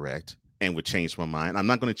you're correct, and would change my mind, I'm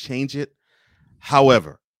not going to change it.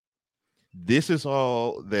 However, this is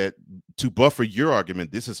all that, to buffer your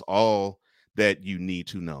argument, this is all that you need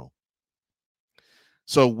to know.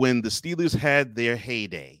 So when the Steelers had their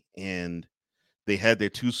heyday and they had their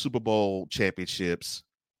 2 Super Bowl championships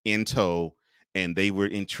in tow, and they were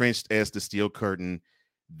entrenched as the Steel Curtain,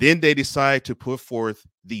 then they decided to put forth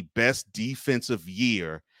the best defensive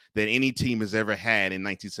year that any team has ever had in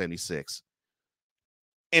 1976.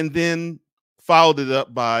 And then followed it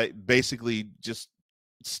up by basically just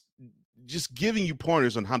giving you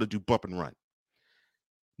pointers on how to do bump and run.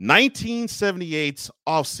 1978's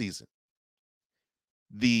offseason,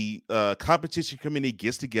 the competition committee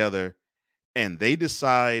gets together and they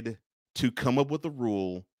decide to come up with a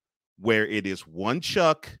rule where it is 1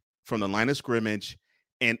 chuck from the line of scrimmage,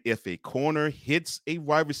 and if a corner hits a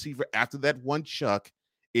wide receiver after that 1 chuck,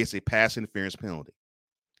 it's a pass interference penalty.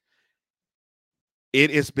 It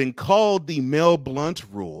has been called the Mel Blount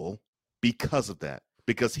rule because of that,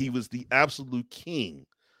 because he was the absolute king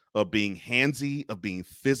of being handsy, of being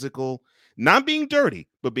physical, not being dirty,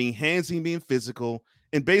 but being handsy, being physical.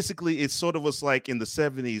 And basically, it sort of was like in the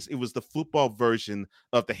 70s, it was the football version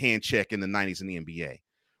of the hand check in the 90s in the NBA,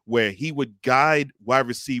 where he would guide wide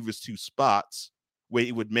receivers to spots where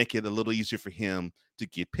it would make it a little easier for him to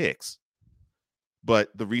get picks.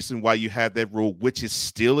 But the reason why you have that rule, which is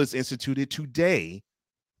still is instituted today,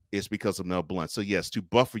 is because of Mel Blount. So yes, to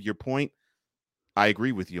buffer your point, I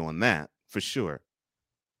agree with you on that for sure.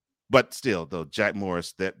 But still, though, Jack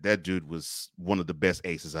Morris, that dude was one of the best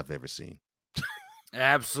aces I've ever seen.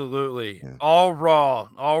 Absolutely. Yeah. All raw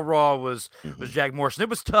was Jack Morris. And it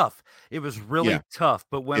was tough. It was really tough.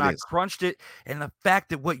 But when I crunched it, and the fact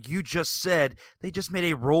that what you just said, they just made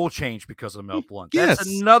a rule change because of Mel Blount. That's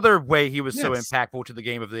another way he was so impactful to the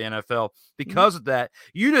game of the NFL. Because of that,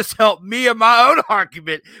 you just helped me in my own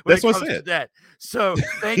argument when it comes to that. So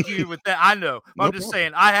thank you with that. I know. I'm just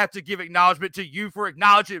saying I have to give acknowledgement to you for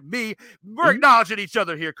acknowledging me. We're acknowledging each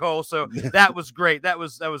other here, Cole. So that was great. That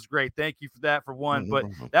was great. Thank you for that, for one. But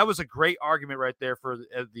that was a great argument right there for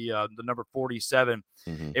the number 47.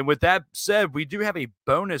 And with that said, we do have a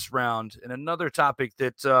bonus round and another topic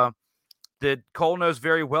that Cole knows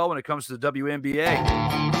very well when it comes to the WNBA.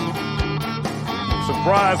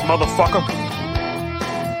 Surprise, motherfucker.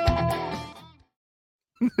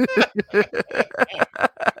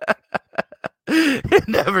 It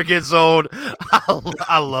never gets old.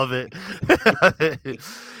 I love it.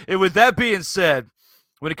 And with that being said,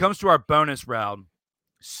 when it comes to our bonus round,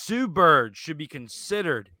 Sue Bird should be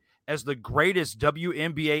considered as the greatest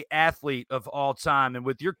WNBA athlete of all time. And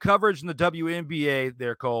with your coverage in the WNBA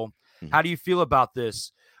there, Cole, how do you feel about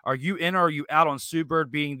this? Are you in or are you out on Sue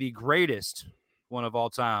Bird being the greatest one of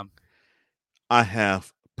all time? I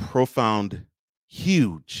have profound,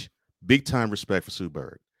 huge, big-time respect for Sue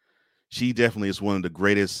Bird. She definitely is one of the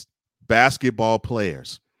greatest basketball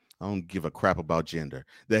players, I don't give a crap about gender,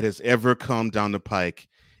 that has ever come down the pike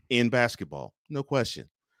in basketball. No question.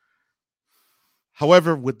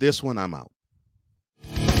 However, with this one, I'm out.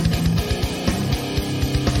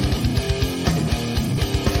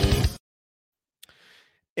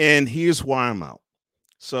 And here's why I'm out.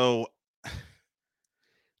 So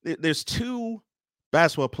there's 2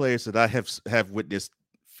 basketball players that I have witnessed,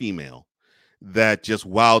 female, that just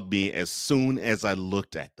wowed me as soon as I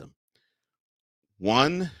looked at them.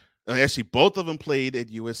 One, actually, both of them played at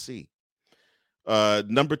USC.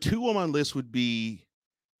 Number 2 on my list would be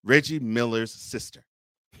Reggie Miller's sister.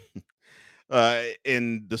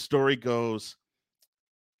 And the story goes,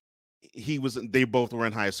 they both were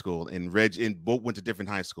in high school, and both went to different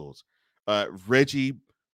high schools. Reggie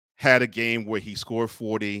had a game where he scored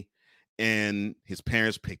 40, and his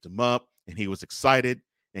parents picked him up, and he was excited,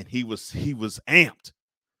 and he was amped.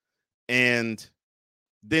 And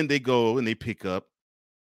then they go and they pick up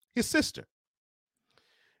his sister.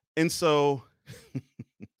 And so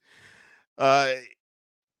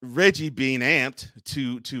Reggie, being amped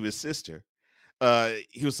to his sister,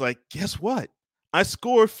 he was like, guess what? I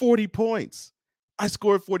scored 40 points.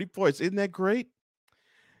 Isn't that great?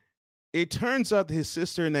 It turns out that his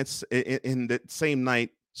sister in that same night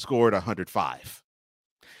scored 105.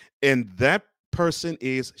 And that person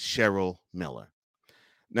is Cheryl Miller.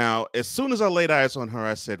 Now, as soon as I laid eyes on her,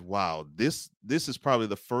 I said, wow, this is probably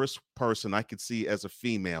the first person I could see as a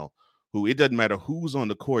female who, it doesn't matter who's on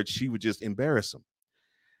the court, she would just embarrass him.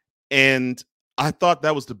 And I thought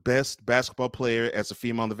that was the best basketball player as a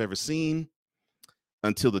female I've ever seen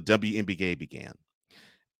until the WNBA began.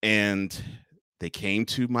 And they came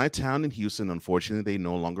to my town in Houston. Unfortunately, they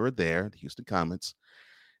no longer are there, the Houston Comets.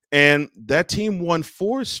 And that team won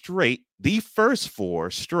the first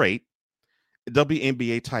 4 straight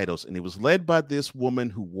WNBA titles. And it was led by this woman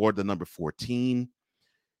who wore the number 14.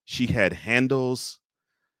 She had handles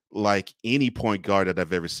like any point guard that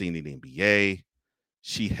I've ever seen in the NBA.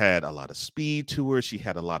 She had a lot of speed to her. She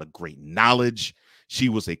had a lot of great knowledge. She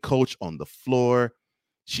was a coach on the floor.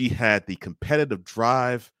 She had the competitive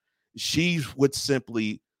drive. She would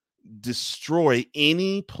simply destroy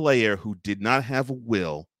any player who did not have a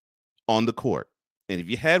will on the court. And if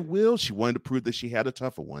you had will, she wanted to prove that she had a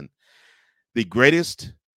tougher one. The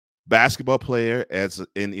greatest basketball player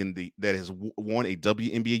that has worn a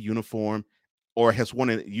WNBA uniform or has worn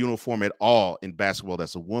a uniform at all in basketball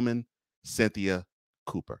that's a woman, Cynthia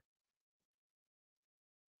Cooper.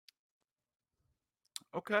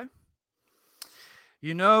 Okay.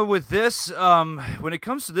 With this, when it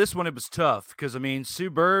comes to this one, it was tough because, Sue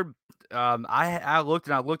Bird, I looked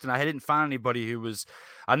and I didn't find anybody who was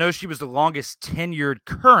 – I know she was the longest tenured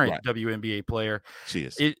current WNBA player. She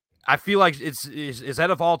is. I feel like is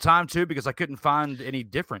that of all time, too, because I couldn't find any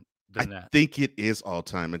different than that. I think it is all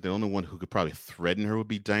time. And the only one who could probably threaten her would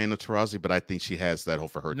be Diana Taurasi, but I think she has that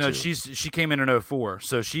for her, too. No, she came in 2004,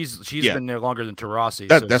 so she's been there longer than Taurasi.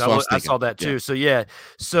 That's what I was thinking. I saw that, too. Yeah.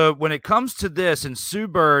 So when it comes to this and Sue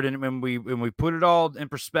Bird, and when we put it all in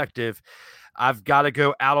perspective, I've got to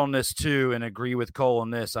go out on this, too, and agree with Cole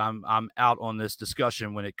on this. I'm out on this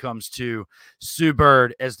discussion when it comes to Sue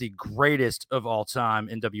Bird as the greatest of all time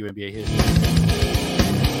in WNBA history.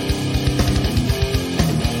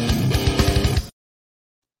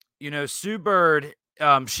 Sue Bird,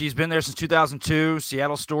 she's been there since 2002.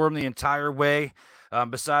 Seattle Storm the entire way.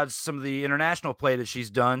 Besides some of the international play that she's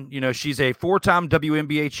done, she's a 4-time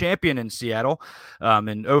WNBA champion in Seattle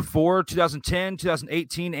in 2004, 2010,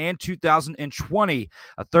 2018, and 2020.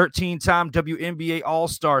 A 13-time WNBA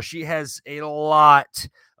All-Star. She has a lot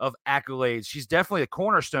of accolades. She's definitely a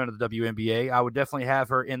cornerstone of the WNBA. I would definitely have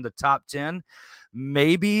her in the top 10.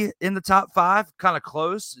 Maybe in the top 5, kind of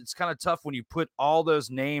close. It's kind of tough when you put all those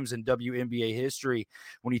names in WNBA history.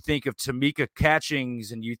 When you think of Tamika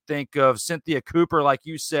Catchings and you think of Cynthia Cooper, like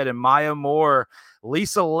you said, and Maya Moore,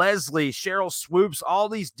 Lisa Leslie, Cheryl Swoops, all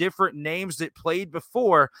these different names that played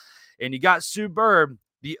before. And you got Sue Bird,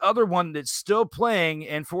 the other one that's still playing,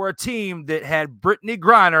 and for a team that had Brittany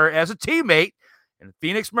Griner as a teammate in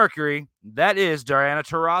Phoenix Mercury, that is Diana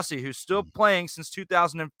Taurasi, who's still playing since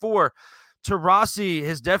 2004. Taurasi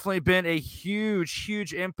has definitely been a huge,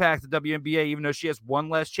 huge impact at the WNBA, even though she has one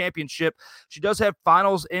less championship. She does have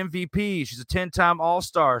finals MVP. She's a 10-time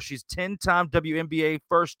All-Star. She's 10-time WNBA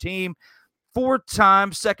first team,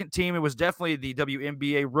 4-time second team. It was definitely the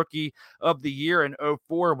WNBA Rookie of the Year in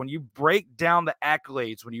 2004. When you break down the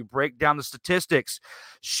accolades, when you break down the statistics,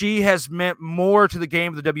 she has meant more to the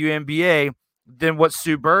game of the WNBA than what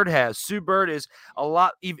Sue Bird has. Sue Bird is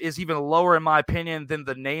even lower, in my opinion, than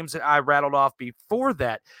the names that I rattled off before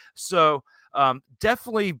that. So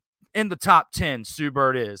definitely in the top 10, Sue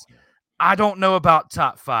Bird is. I don't know about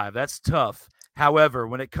top 5. That's tough. However,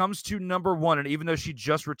 when it comes to number 1, and even though she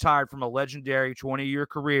just retired from a legendary 20-year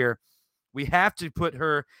career, we have to put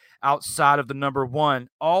her outside of the number 1.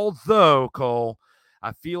 Although, Cole,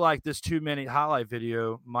 I feel like this 2-minute highlight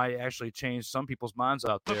video might actually change some people's minds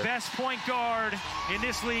out there. The best point guard in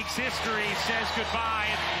this league's history says goodbye.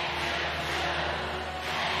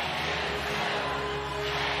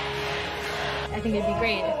 I think it'd be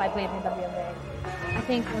great if I played in the WNBA. I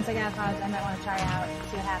think once I get out of college, I might want to try out,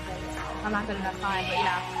 see what happens. I'm not good enough, fine, but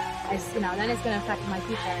then it's going to affect my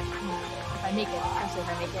future. If I I make it. I'm sure if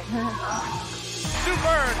I make it. Sue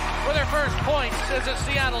Bird with her first points as a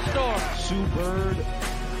Seattle Storm. Sue Bird,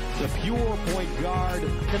 the pure point guard.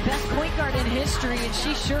 The best point guard in history, and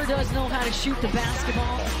she sure does know how to shoot the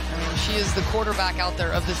basketball. She is the quarterback out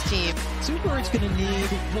there of this team. Sue Bird's going to need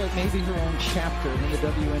maybe her own chapter in the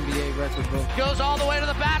WNBA record book. Goes all the way to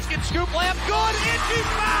the basket, scoop layup, good, and she's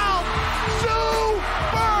fouled! Sue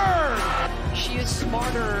Bird! She is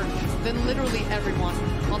smarter than literally everyone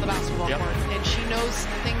on the basketball court, and she knows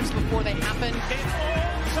things before they happen. An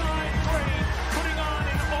all-time great, putting on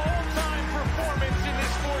an all-time performance in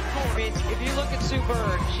this fourth quarter. I mean, if you look at Sue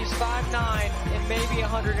Bird, she's 5'9" and maybe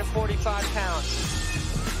 145 pounds.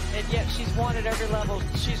 And yet she's won at every level.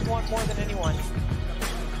 She's won more than anyone.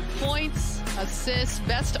 Points, assists,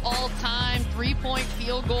 best all-time, three-point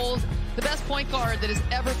field goals. The best point guard that has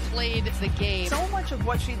ever played the game. So much of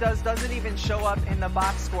what she does doesn't even show up in the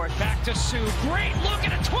box score. Back to Sue. Great look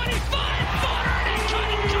at a 25-footer, and it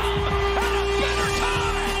couldn't come at a better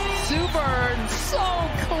time. Sue Bird, so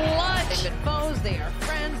clutch. They've been foes, they are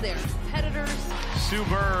friends, they are competitors. Sue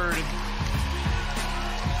Bird,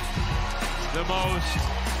 the most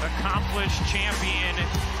accomplished champion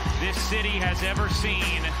this city has ever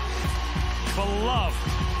seen. Beloved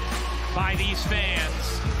by these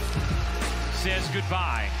fans. Says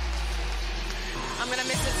goodbye. I'm going to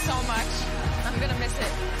miss it so much. I'm going to miss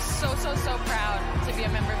it. So proud to be a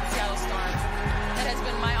member of the Seattle Storm. It has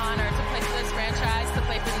been my honor to play for this franchise, to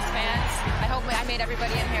play for these fans. I hope I made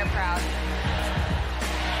everybody in here proud.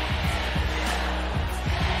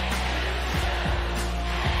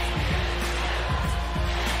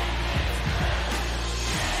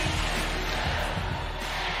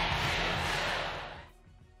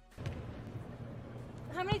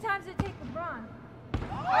 How many times did it take LeBron?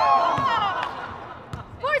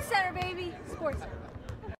 Sports Center, baby. Sports Center.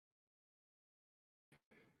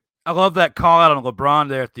 I love that call out on LeBron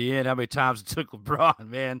there at the end. How many times it took LeBron,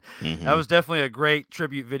 man. That was definitely a great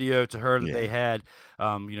tribute video to her that they had,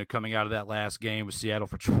 coming out of that last game with Seattle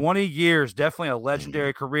for 20 years. Definitely a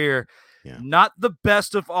legendary career. Not the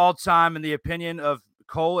best of all time in the opinion of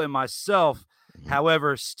Cole and myself.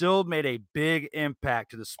 However, still made a big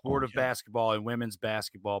impact to the sport of basketball and women's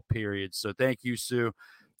basketball, period. So thank you, Sue,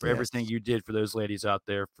 for everything you did for those ladies out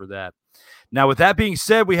there for that. Now, with that being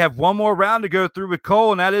said, we have one more round to go through with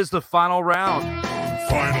Cole, and that is the final round.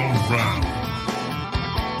 Final round.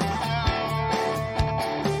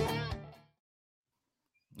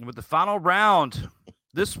 And with the final round,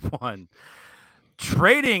 this one,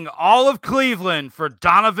 trading all of Cleveland for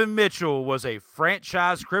Donovan Mitchell was a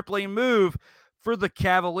franchise crippling move for the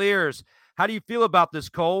Cavaliers. How do you feel about this,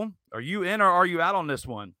 Cole? Are you in or are you out on this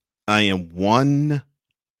one? I am 100,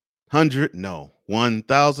 no.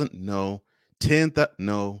 1,000, no. 10,000,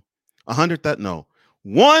 no. 100,000, no.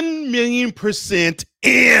 1,000,000%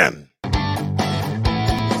 in.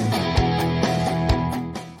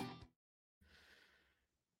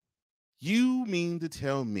 You mean to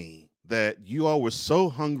tell me that you all were so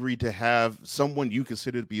hungry to have someone you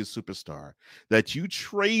consider to be a superstar that you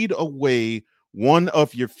trade away one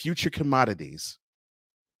of your future commodities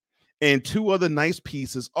and two other nice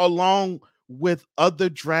pieces along with other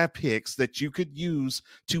draft picks that you could use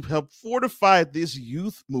to help fortify this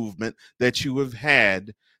youth movement that you have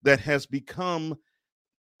had that has become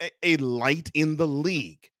a light in the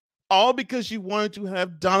league, all because you wanted to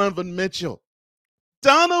have Donovan Mitchell.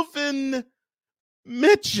 Donovan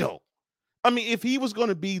Mitchell. I mean, if he was going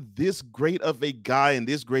to be this great of a guy and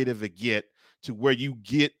this great of a get to where you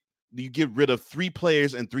get rid of 3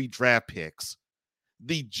 players and 3 draft picks,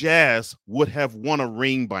 the Jazz would have won a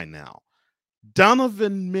ring by now.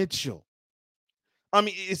 Donovan Mitchell. I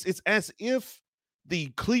mean, it's as if the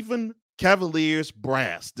Cleveland Cavaliers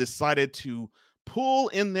brass decided to pull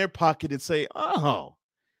in their pocket and say, "Oh,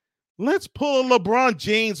 let's pull a LeBron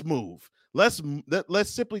James move. Let's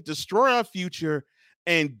simply destroy our future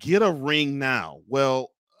and get a ring now."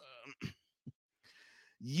 Well,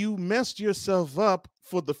 you messed yourself up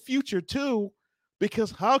for the future too,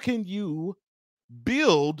 because how can you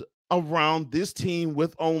build around this team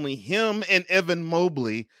with only him and Evan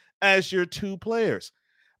Mobley as your 2 players?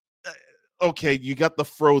 Okay, you got the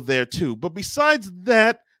fro there too, but besides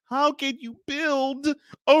that, how can you build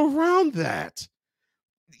around that?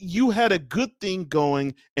 You had a good thing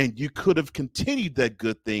going and you could have continued that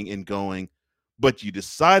good thing in going, but you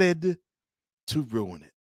decided to ruin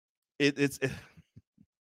it.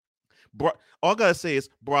 All I gotta say is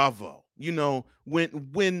bravo. You know,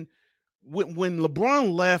 when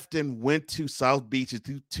LeBron left and went to South Beach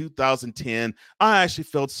in 2010, I actually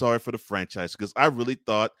felt sorry for the franchise because I really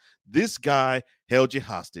thought this guy held you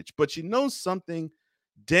hostage. But you know something?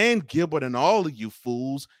 Dan Gilbert and all of you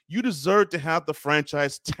fools, you deserve to have the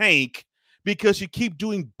franchise tank because you keep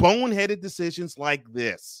doing boneheaded decisions like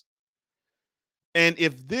this. And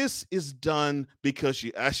if this is done because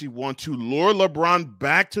you actually want to lure LeBron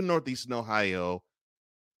back to Northeastern Ohio,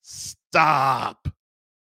 stop.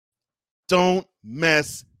 Don't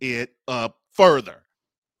mess it up further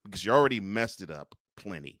because you already messed it up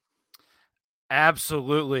plenty.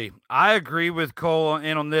 Absolutely. I agree with Cole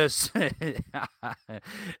in on this.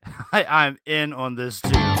 I'm in on this too.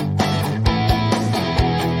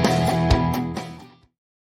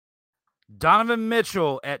 Donovan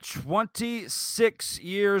Mitchell at 26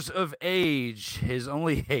 years of age is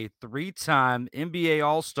only a 3-time NBA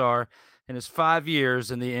All-Star in his 5 years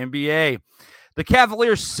in the NBA. The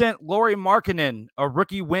Cavaliers sent Lauri Markkanen, a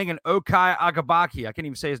rookie wing, and Okai Agabaki, I can't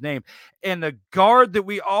even say his name, and the guard that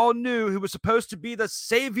we all knew who was supposed to be the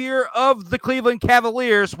savior of the Cleveland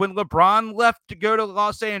Cavaliers when LeBron left to go to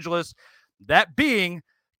Los Angeles, that being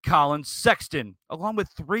Colin Sexton, along with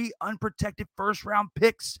 3 unprotected first-round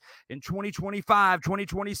picks in 2025,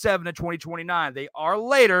 2027, and 2029. They are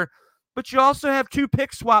later, but you also have 2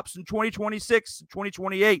 pick swaps in 2026 and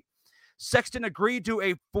 2028. Sexton agreed to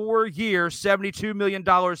a 4-year, $72 million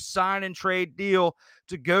sign-and-trade deal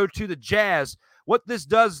to go to the Jazz. What this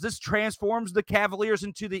does, this transforms the Cavaliers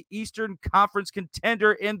into the Eastern Conference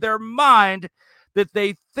contender in their mind that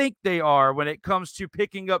they think they are when it comes to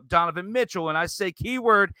picking up Donovan Mitchell. And I say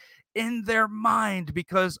keyword in their mind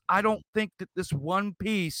because I don't think that this one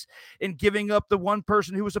piece in giving up the one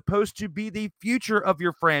person who was supposed to be the future of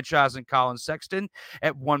your franchise in Colin Sexton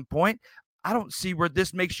at one point, I don't see where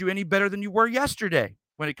this makes you any better than you were yesterday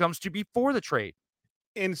when it comes to before the trade.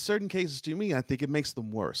 In certain cases, to me, I think it makes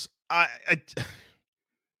them worse.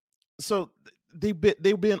 So they've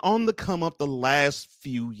been on the come up the last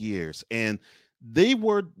few years, and they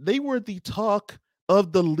were the talk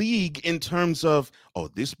of the league in terms of, oh,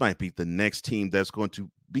 this might be the next team that's going to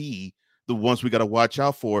be the ones we got to watch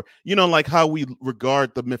out for. You know, like how we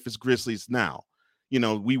regard the Memphis Grizzlies now. You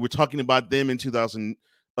know, we were talking about them in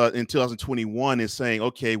 2021 and saying,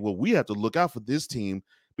 okay, well, we have to look out for this team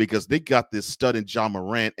because they got this stud in Ja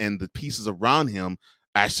Morant and the pieces around him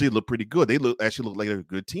actually look pretty good. They actually look like they're a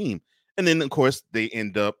good team. And then, of course, they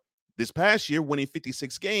end up this past year winning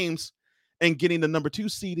 56 games and getting the number 2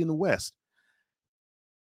 seed in the West.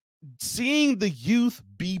 Seeing the youth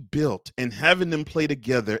be built and having them play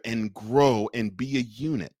together and grow and be a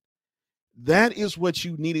unit, that is what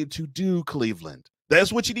you needed to do, Cleveland.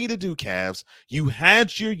 That's what you need to do, Cavs. You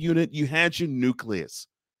had your unit. You had your nucleus.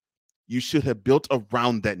 You should have built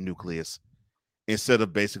around that nucleus instead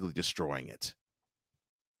of basically destroying it.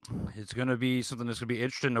 It's going to be something that's going to be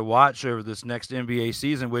interesting to watch over this next NBA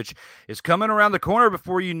season, which is coming around the corner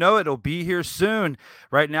before you know it. It'll be here soon.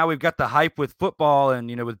 Right now, we've got the hype with football and,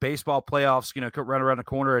 with baseball playoffs, run around the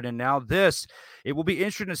corner. And then now this, it will be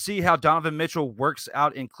interesting to see how Donovan Mitchell works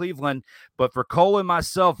out in Cleveland. But for Cole and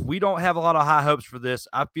myself, we don't have a lot of high hopes for this.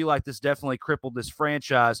 I feel like this definitely crippled this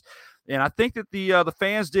franchise. And I think that the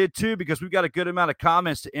fans did too, because we've got a good amount of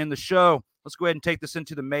comments to end the show. Let's go ahead and take this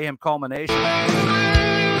into the Mayhem culmination.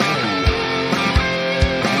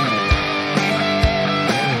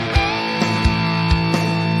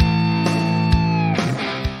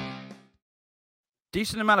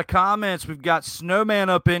 Decent amount of comments. We've got Snowman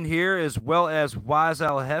up in here as well as Wise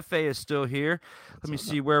Al Jefe is still here. Let me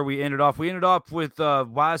see where we ended off. We ended off with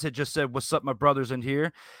Wise had just said, "What's up, my brothers in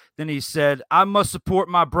here?" Then he said, "I must support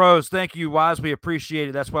my bros." Thank you, Wise. We appreciate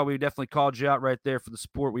it. That's why we definitely called you out right there for the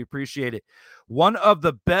support. We appreciate it. One of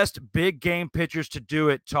the best big game pitchers to do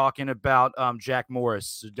it, talking about Jack Morris.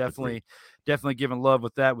 So definitely giving love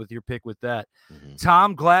with that, with your pick with that. Mm-hmm.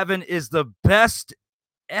 Tom Glavine is the best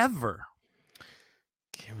ever.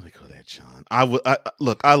 Can't really call that John.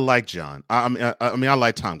 I like John. I mean, I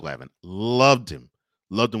like Tom Glavine. Loved him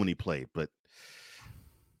when he played. But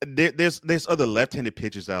there's other left-handed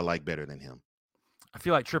pitchers that I like better than him. I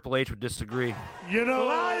feel like Triple H would disagree. You know,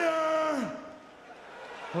 liar.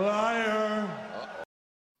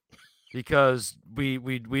 Because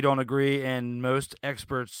we don't agree, and most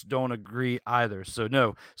experts don't agree either. So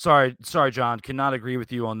no, sorry, John, cannot agree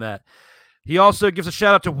with you on that. He also gives a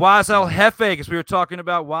shout out to Wise Al Jefe because we were talking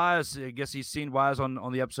about Wise. I guess he's seen Wise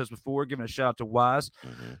on the episodes before, giving a shout out to Wise.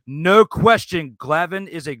 Mm-hmm. No question, Glavine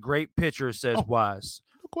is a great pitcher, says Wise.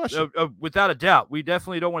 No question. Without a doubt. We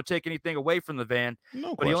definitely don't want to take anything away from the van.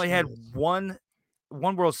 No but he only had one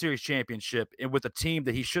World Series championship and with a team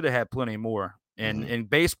that he should have had plenty more. And in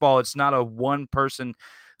baseball, it's not a one-person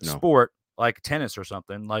sport like tennis or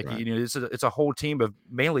something. Like, right. It's a whole team of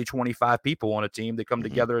mainly 25 people on a team that come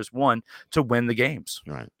together as one to win the games.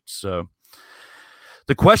 Right. So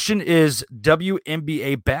The question is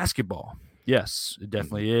WNBA basketball. Yes, it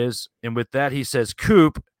definitely is. And with that, he says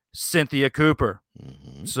Coop, Cynthia Cooper.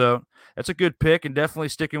 So that's a good pick and definitely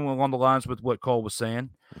sticking along the lines with what Cole was saying.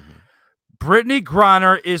 Brittany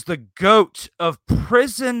Griner is the GOAT of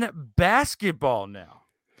prison basketball now.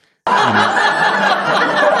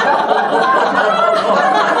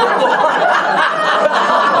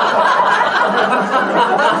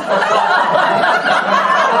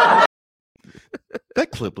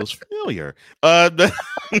 That clip was familiar. That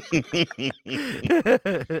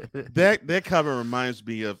comment reminds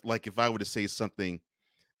me of, like, if I were to say something,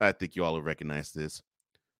 I think you all will recognize this.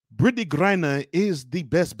 Brittany Griner is the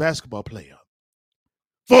best basketball player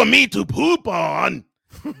for me to poop on.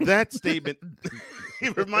 That statement,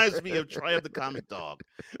 it reminds me of Try of the Comic Dog.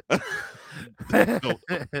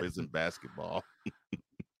 Prison basketball.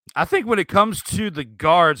 I think when it comes to the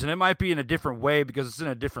guards, and it might be in a different way because it's in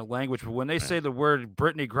a different language, but when they say the word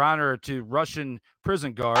Brittany Griner to Russian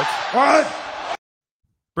prison guards. What?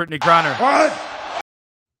 Brittany Griner. What?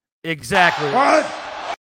 Exactly. What?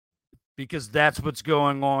 Because that's what's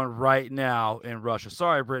going on right now in Russia.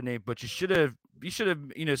 Sorry, Brittany, but you should have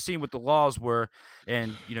seen what the laws were,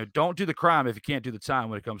 and don't do the crime if you can't do the time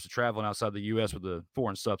when it comes to traveling outside the U.S. with a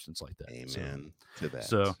foreign substance like that. Amen to that.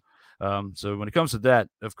 So when it comes to that,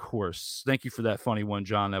 of course, thank you for that funny one,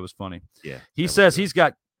 John. That was funny. Yeah. He says he's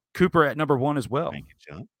got Cooper at number 1 as well. Thank you,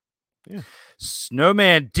 John. Yeah.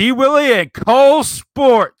 Snowman, D. Willingham, Cole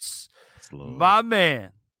Sportz. Slow. My man.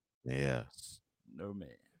 Yeah.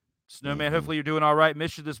 Snowman, hopefully you're doing all right.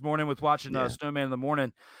 Missed you this morning with watching Snowman in the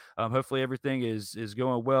morning. Hopefully everything is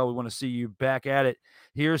going well. We want to see you back at it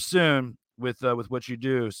here soon with what you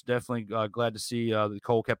do. So definitely glad to see that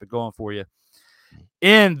Cole kept it going for you.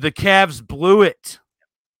 And the Cavs blew it.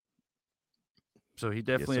 So he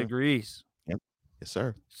definitely agrees. Yep. Yes,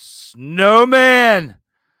 sir. Snowman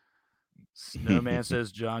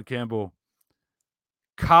says John Campbell.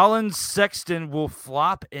 Colin Sexton will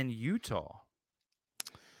flop in Utah.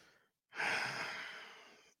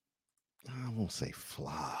 I won't say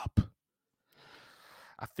flop.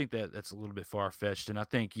 I think that's a little bit far-fetched, and I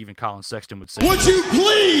think even Colin Sexton would say, would you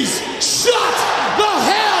please shut the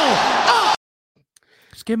hell up?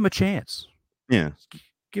 Just give him a chance. Yeah.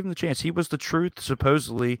 Give him the chance. He was the truth,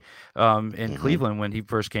 supposedly, in Cleveland when he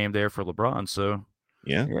first came there for LeBron. So,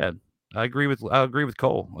 yeah. I agree with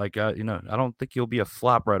Cole. Like, I don't think he'll be a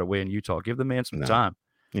flop right away in Utah. Give the man some time.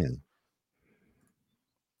 Yeah.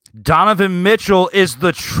 Donovan Mitchell is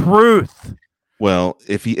the truth. Well,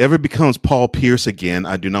 if he ever becomes Paul Pierce again,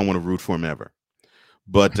 I do not want to root for him ever.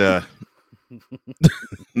 But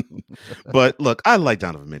but look, I like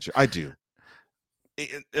Donovan Mitchell. I do.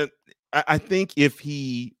 I think if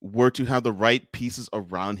he were to have the right pieces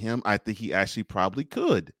around him, I think he actually probably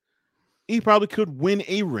could. He probably could win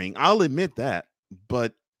a ring. I'll admit that.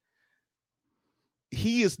 But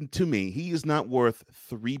he is not worth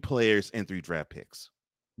 3 players and 3 draft picks.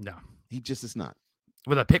 No. He just is not.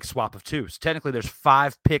 With a pick swap of 2. So technically there's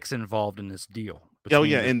 5 picks involved in this deal. Oh,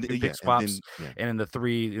 yeah. And pick swaps and in the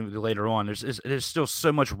 3 later on. There's still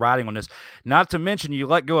so much riding on this. Not to mention you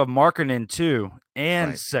let go of Markkanen too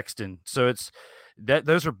and Sexton. So it's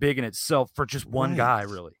those are big in itself for just one guy,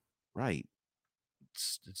 really. Right.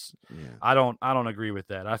 I don't agree with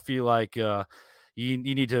that. I feel like you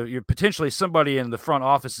need to. You're potentially somebody in the front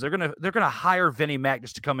office. They're gonna hire Vinnie Mac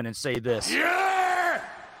just to come in and say this. You're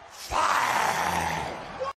fired.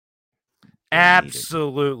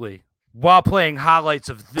 Absolutely. While playing highlights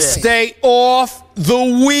of this. Stay off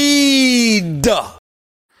the weed.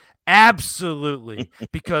 Absolutely.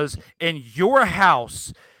 Because in your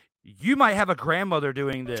house, you might have a grandmother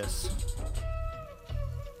doing this.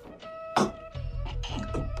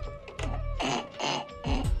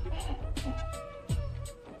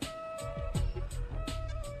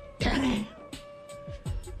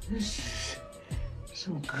 This is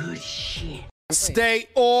some good shit. Stay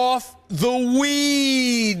off the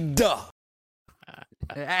weed.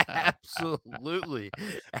 Absolutely.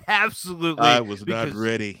 I was not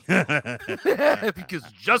ready. Because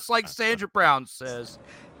just like Sandra Brown says,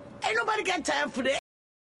 ain't nobody got time for that.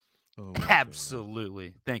 Oh,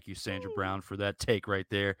 absolutely. Thank you, Sandra Brown, for that take right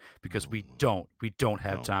there, because we don't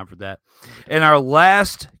have time for that. And our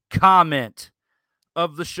last comment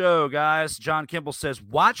of the show, guys, John Kimball says,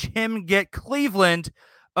 watch him get Cleveland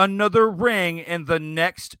another ring in the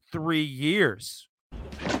next 3 years.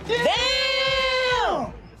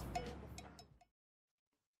 Damn!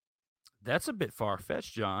 That's a bit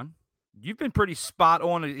far-fetched, John. You've been pretty spot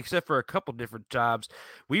on, except for a couple different times.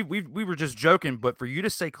 We were just joking, but for you to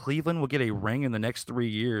say Cleveland will get a ring in the next 3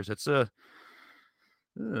 years, it's a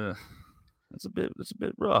That's a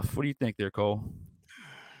bit rough. What do you think there, Cole?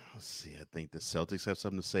 Let's see. I think the Celtics have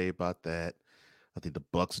something to say about that. I think the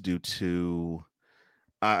Bucks do too.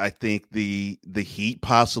 I think the Heat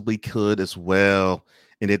possibly could as well.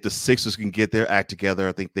 And if the Sixers can get their act together,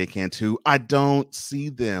 I think they can too. I don't see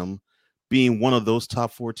them being one of those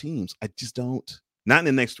top 4 teams. I just don't. Not in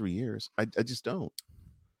the next 3 years. I just don't.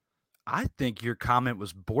 I think your comment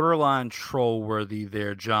was borderline troll worthy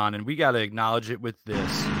there, John, and we got to acknowledge it with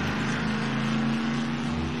this.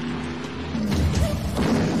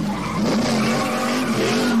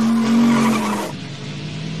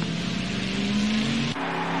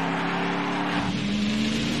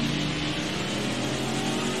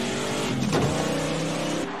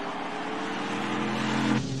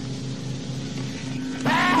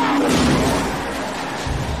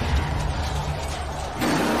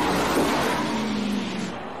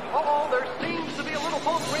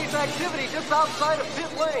 Outside of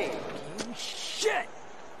pit lane. Shit!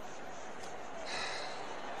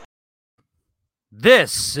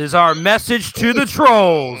 This is our message to the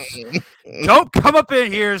trolls. Don't come up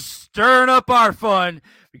in here stirring up our fun,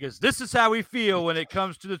 because this is how we feel when it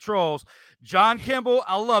comes to the trolls. John Kimball,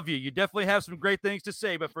 I love you. You definitely have some great things to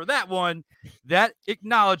say, but for that one, that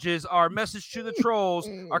acknowledges our message to the trolls,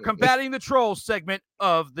 our combating the trolls segment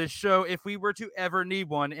of this show, if we were to ever need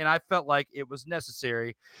one, and I felt like it was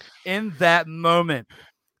necessary in that moment.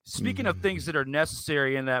 Speaking of things that are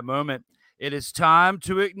necessary in that moment, it is time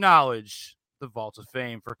to acknowledge the Vault of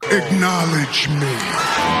Fame for Cole. Acknowledge me.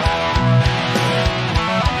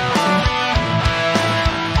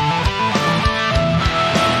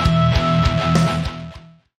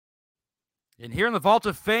 And here in the Vault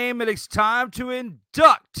of Fame, it is time to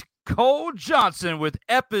induct Cole Johnson with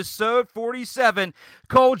episode 47.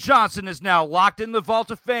 Cole Johnson is now locked in the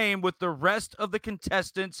Vault of Fame with the rest of the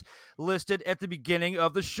contestants listed at the beginning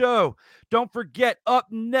of the show. Don't forget, up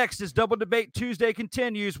next as Double Debate Tuesday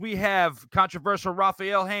continues, we have controversial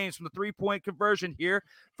Raphael Haynes from the three-point conversion here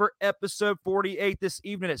for episode 48 this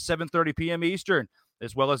evening at 7:30 p.m. Eastern.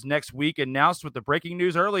 As well as next week, announced with the breaking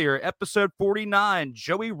news earlier, episode 49,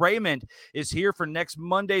 Joey Raymond is here for next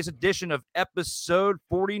Monday's edition of episode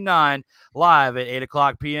 49, live at 8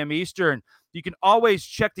 o'clock p.m. Eastern. You can always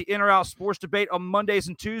check the In or Out Sports Debate on Mondays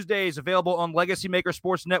and Tuesdays, available on LegacyMaker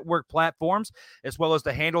Sports Network platforms, as well as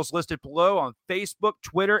the handles listed below on Facebook,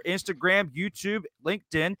 Twitter, Instagram, YouTube,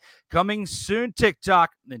 LinkedIn, coming soon TikTok,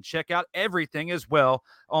 and check out everything as well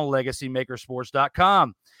on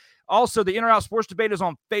LegacyMakerSports.com. Also, the In or Out Sports Debate is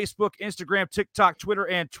on Facebook, Instagram, TikTok, Twitter,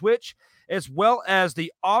 and Twitch, as well as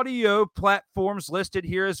the audio platforms listed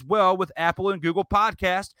here as well with Apple and Google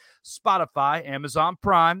Podcast, Spotify, Amazon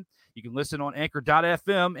Prime. You can listen on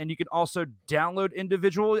Anchor.fm, and you can also download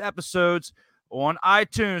individual episodes on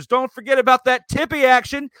iTunes. Don't forget about that Tippy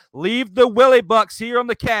action. Leave the Willie Bucks here on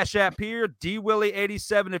the Cash App here,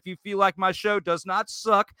 DWillie87. If you feel like my show does not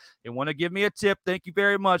suck and want to give me a tip, thank you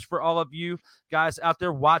very much for all of you guys out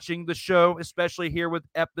there watching the show, especially here with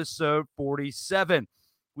episode 47.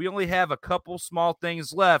 We only have a couple small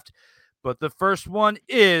things left, but the first one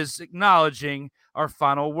is acknowledging our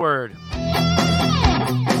final word.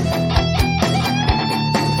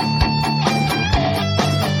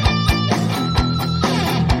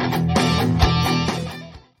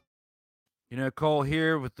 You know, Cole,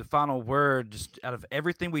 here with the final word, just out of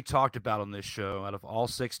everything we talked about on this show, out of all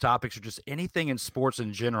 6 topics or just anything in sports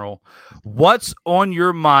in general, what's on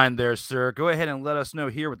your mind there, sir? Go ahead and let us know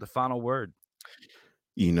here with the final word.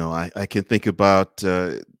 You know, I can think about,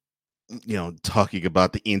 talking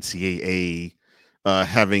about the NCAA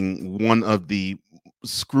having one of the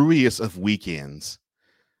screwiest of weekends,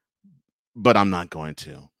 but I'm not going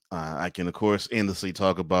to. I can, of course, endlessly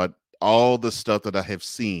talk about all the stuff that I have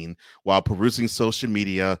seen while perusing social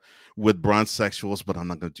media with bronzesexuals, but I'm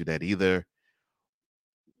not going to do that either.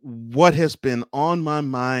 What has been on my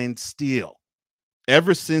mind still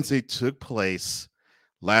ever since it took place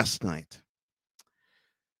last night?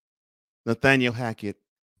 Nathaniel Hackett,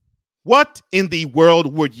 what in the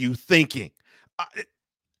world were you thinking?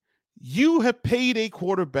 You have paid a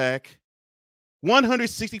quarterback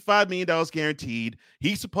 $165 million guaranteed.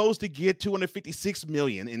 He's supposed to get $256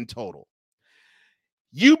 million in total.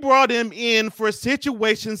 You brought him in for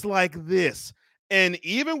situations like this. And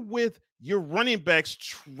even with your running backs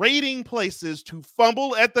trading places to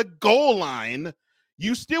fumble at the goal line,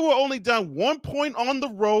 you still were only down 1 point on the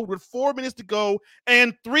road with 4 minutes to go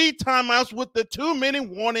and 3 timeouts with the 2-minute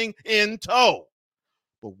warning in tow.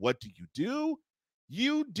 But what do?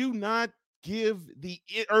 You do not give the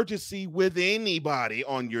urgency with anybody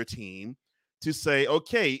on your team to say,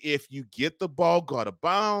 okay, if you get the ball, go out of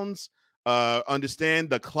bounds, understand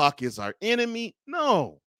the clock is our enemy.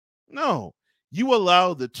 No. You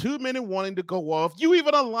allow the 2-minute warning to go off. You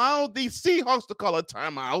even allowed the Seahawks to call a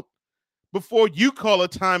timeout before you call a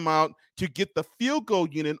timeout to get the field goal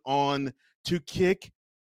unit on to kick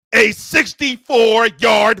a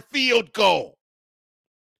 64-yard field goal.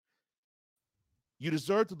 You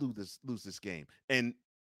deserve to lose this game. And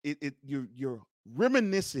you're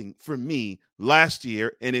reminiscing for me last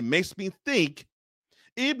year, and it makes me think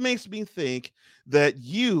that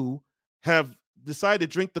you have decided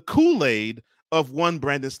to drink the Kool-Aid of one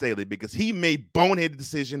Brandon Staley, because he made boneheaded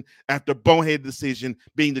decision after boneheaded decision,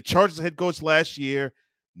 being the Chargers head coach last year.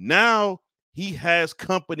 Now he has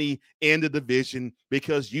company in the division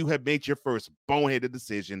because you have made your first boneheaded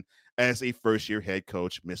decision as a first-year head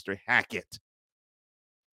coach, Mr. Hackett.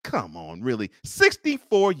 Come on, really?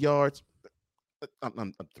 64 yards.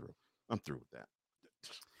 I'm through. I'm through with that.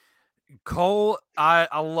 Cole, I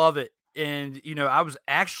love it. And, I was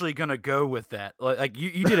actually going to go with that. Like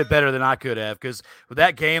you did it better than I could have, because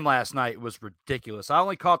that game last night was ridiculous. I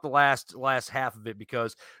only caught the last half of it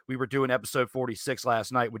because we were doing episode 46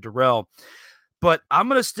 last night with Darrell. But I'm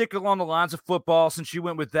going to stick along the lines of football since you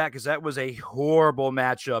went with that, because that was a horrible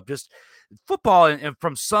matchup. Just football and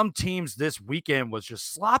from some teams this weekend was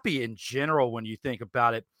just sloppy in general when you think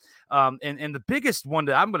about it. And the biggest one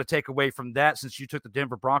that I'm going to take away from that, since you took the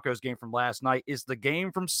Denver Broncos game from last night, is the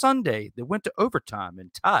game from Sunday that went to overtime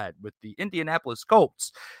and tied with the Indianapolis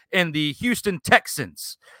Colts and the Houston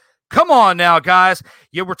Texans. Come on now, guys.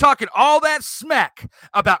 Yeah, we're talking all that smack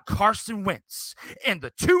about Carson Wentz and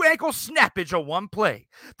the 2 ankle snappage on one play.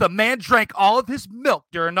 The man drank all of his milk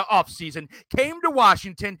during the offseason, came to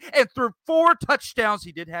Washington, and threw 4 touchdowns.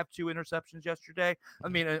 He did have 2 interceptions yesterday.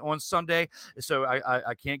 On Sunday. So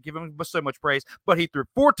I can't give him so much praise. But he threw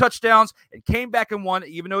 4 touchdowns and came back and won,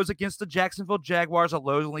 even though it was against the Jacksonville Jaguars, a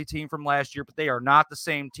lowly team from last year. But they are not the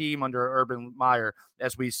same team under Urban Meyer,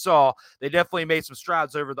 as we saw. They definitely made some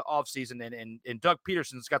strides over the offseason, and Doug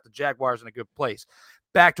Peterson's got the Jaguars in a good place.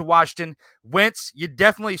 Back to Washington. Wentz, you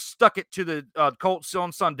definitely stuck it to the Colts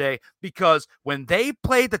on Sunday, because when they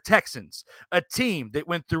played the Texans, a team that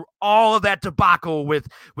went through all of that debacle with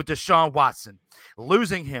Deshaun Watson,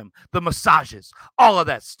 losing him, the massages, all of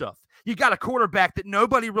that stuff. You got a quarterback that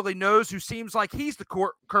nobody really knows, who seems like he's the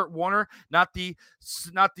Kurt Warner, not the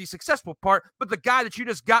successful part, but the guy that you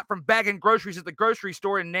just got from bagging groceries at the grocery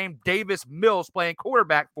store and named Davis Mills playing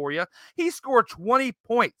quarterback for you. He scored 20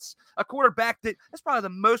 points. A quarterback that's probably the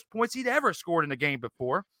most points he'd ever scored in a game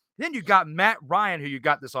before. Then you got Matt Ryan, who you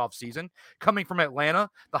got this offseason, coming from Atlanta.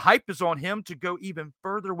 The hype is on him to go even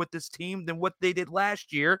further with this team than what they did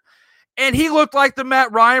last year. And he looked like the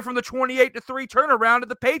Matt Ryan from the 28-3 turnaround of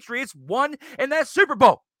the Patriots won in that Super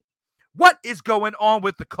Bowl. What is going on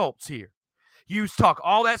with the Colts here? You talk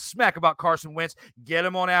all that smack about Carson Wentz. Get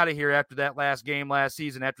him on out of here after that last game last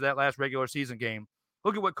season, after that last regular season game.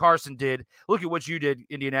 Look at what Carson did. Look at what you did,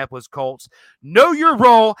 Indianapolis Colts. Know your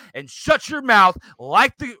role and shut your mouth,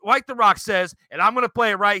 like the Rock says, and I'm going to play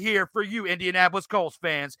it right here for you, Indianapolis Colts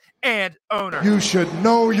fans and owner. You should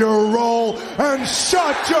know your role and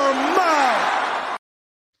shut your mouth.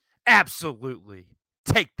 Absolutely.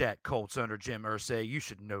 Take that, Colts owner Jim Irsay. You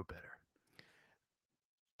should know better.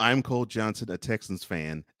 I'm Cole Johnson, a Texans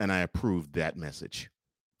fan, and I approve that message.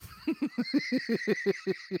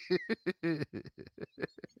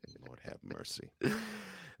 Lord have mercy.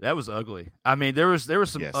 That was ugly. There was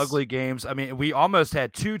some ugly games. We almost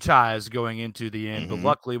had 2 ties going into the end, but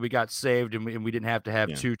luckily we got saved and we didn't have to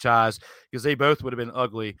have 2 ties, because they both would have been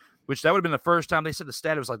ugly. Which that would have been the first time. They said the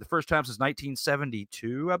stat was like the first time since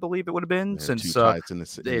 1972, I believe it would have been, since 2 ties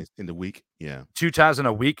in the week. Yeah, 2 ties in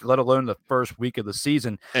a week, let alone the first week of the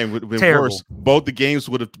season. And would have been worse. Both the games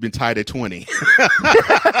would have been tied at 20.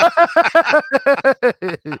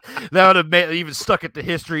 That would have even stuck it to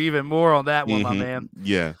history even more on that one, my man.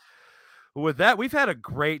 Yeah. With that, we've had a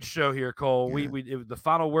great show here, Cole. Yeah. The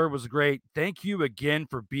final word was great. Thank you again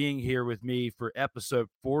for being here with me for episode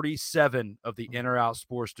 47 of the In or Out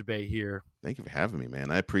Sports Debate here. Thank you for having me,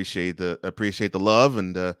 man. I appreciate the love,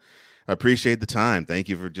 and I appreciate the time. Thank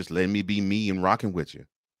you for just letting me be me and rocking with you.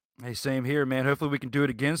 Hey, same here, man. Hopefully we can do it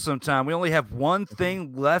again sometime. We only have one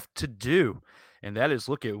thing left to do, and that is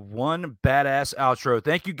look at one badass outro.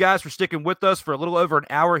 Thank you guys for sticking with us for a little over an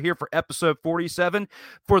hour here for episode 47.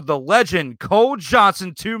 For the legend, Cole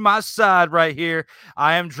Johnson, to my side right here,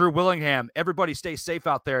 I am Drew Willingham. Everybody stay safe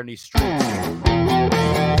out there in these streets.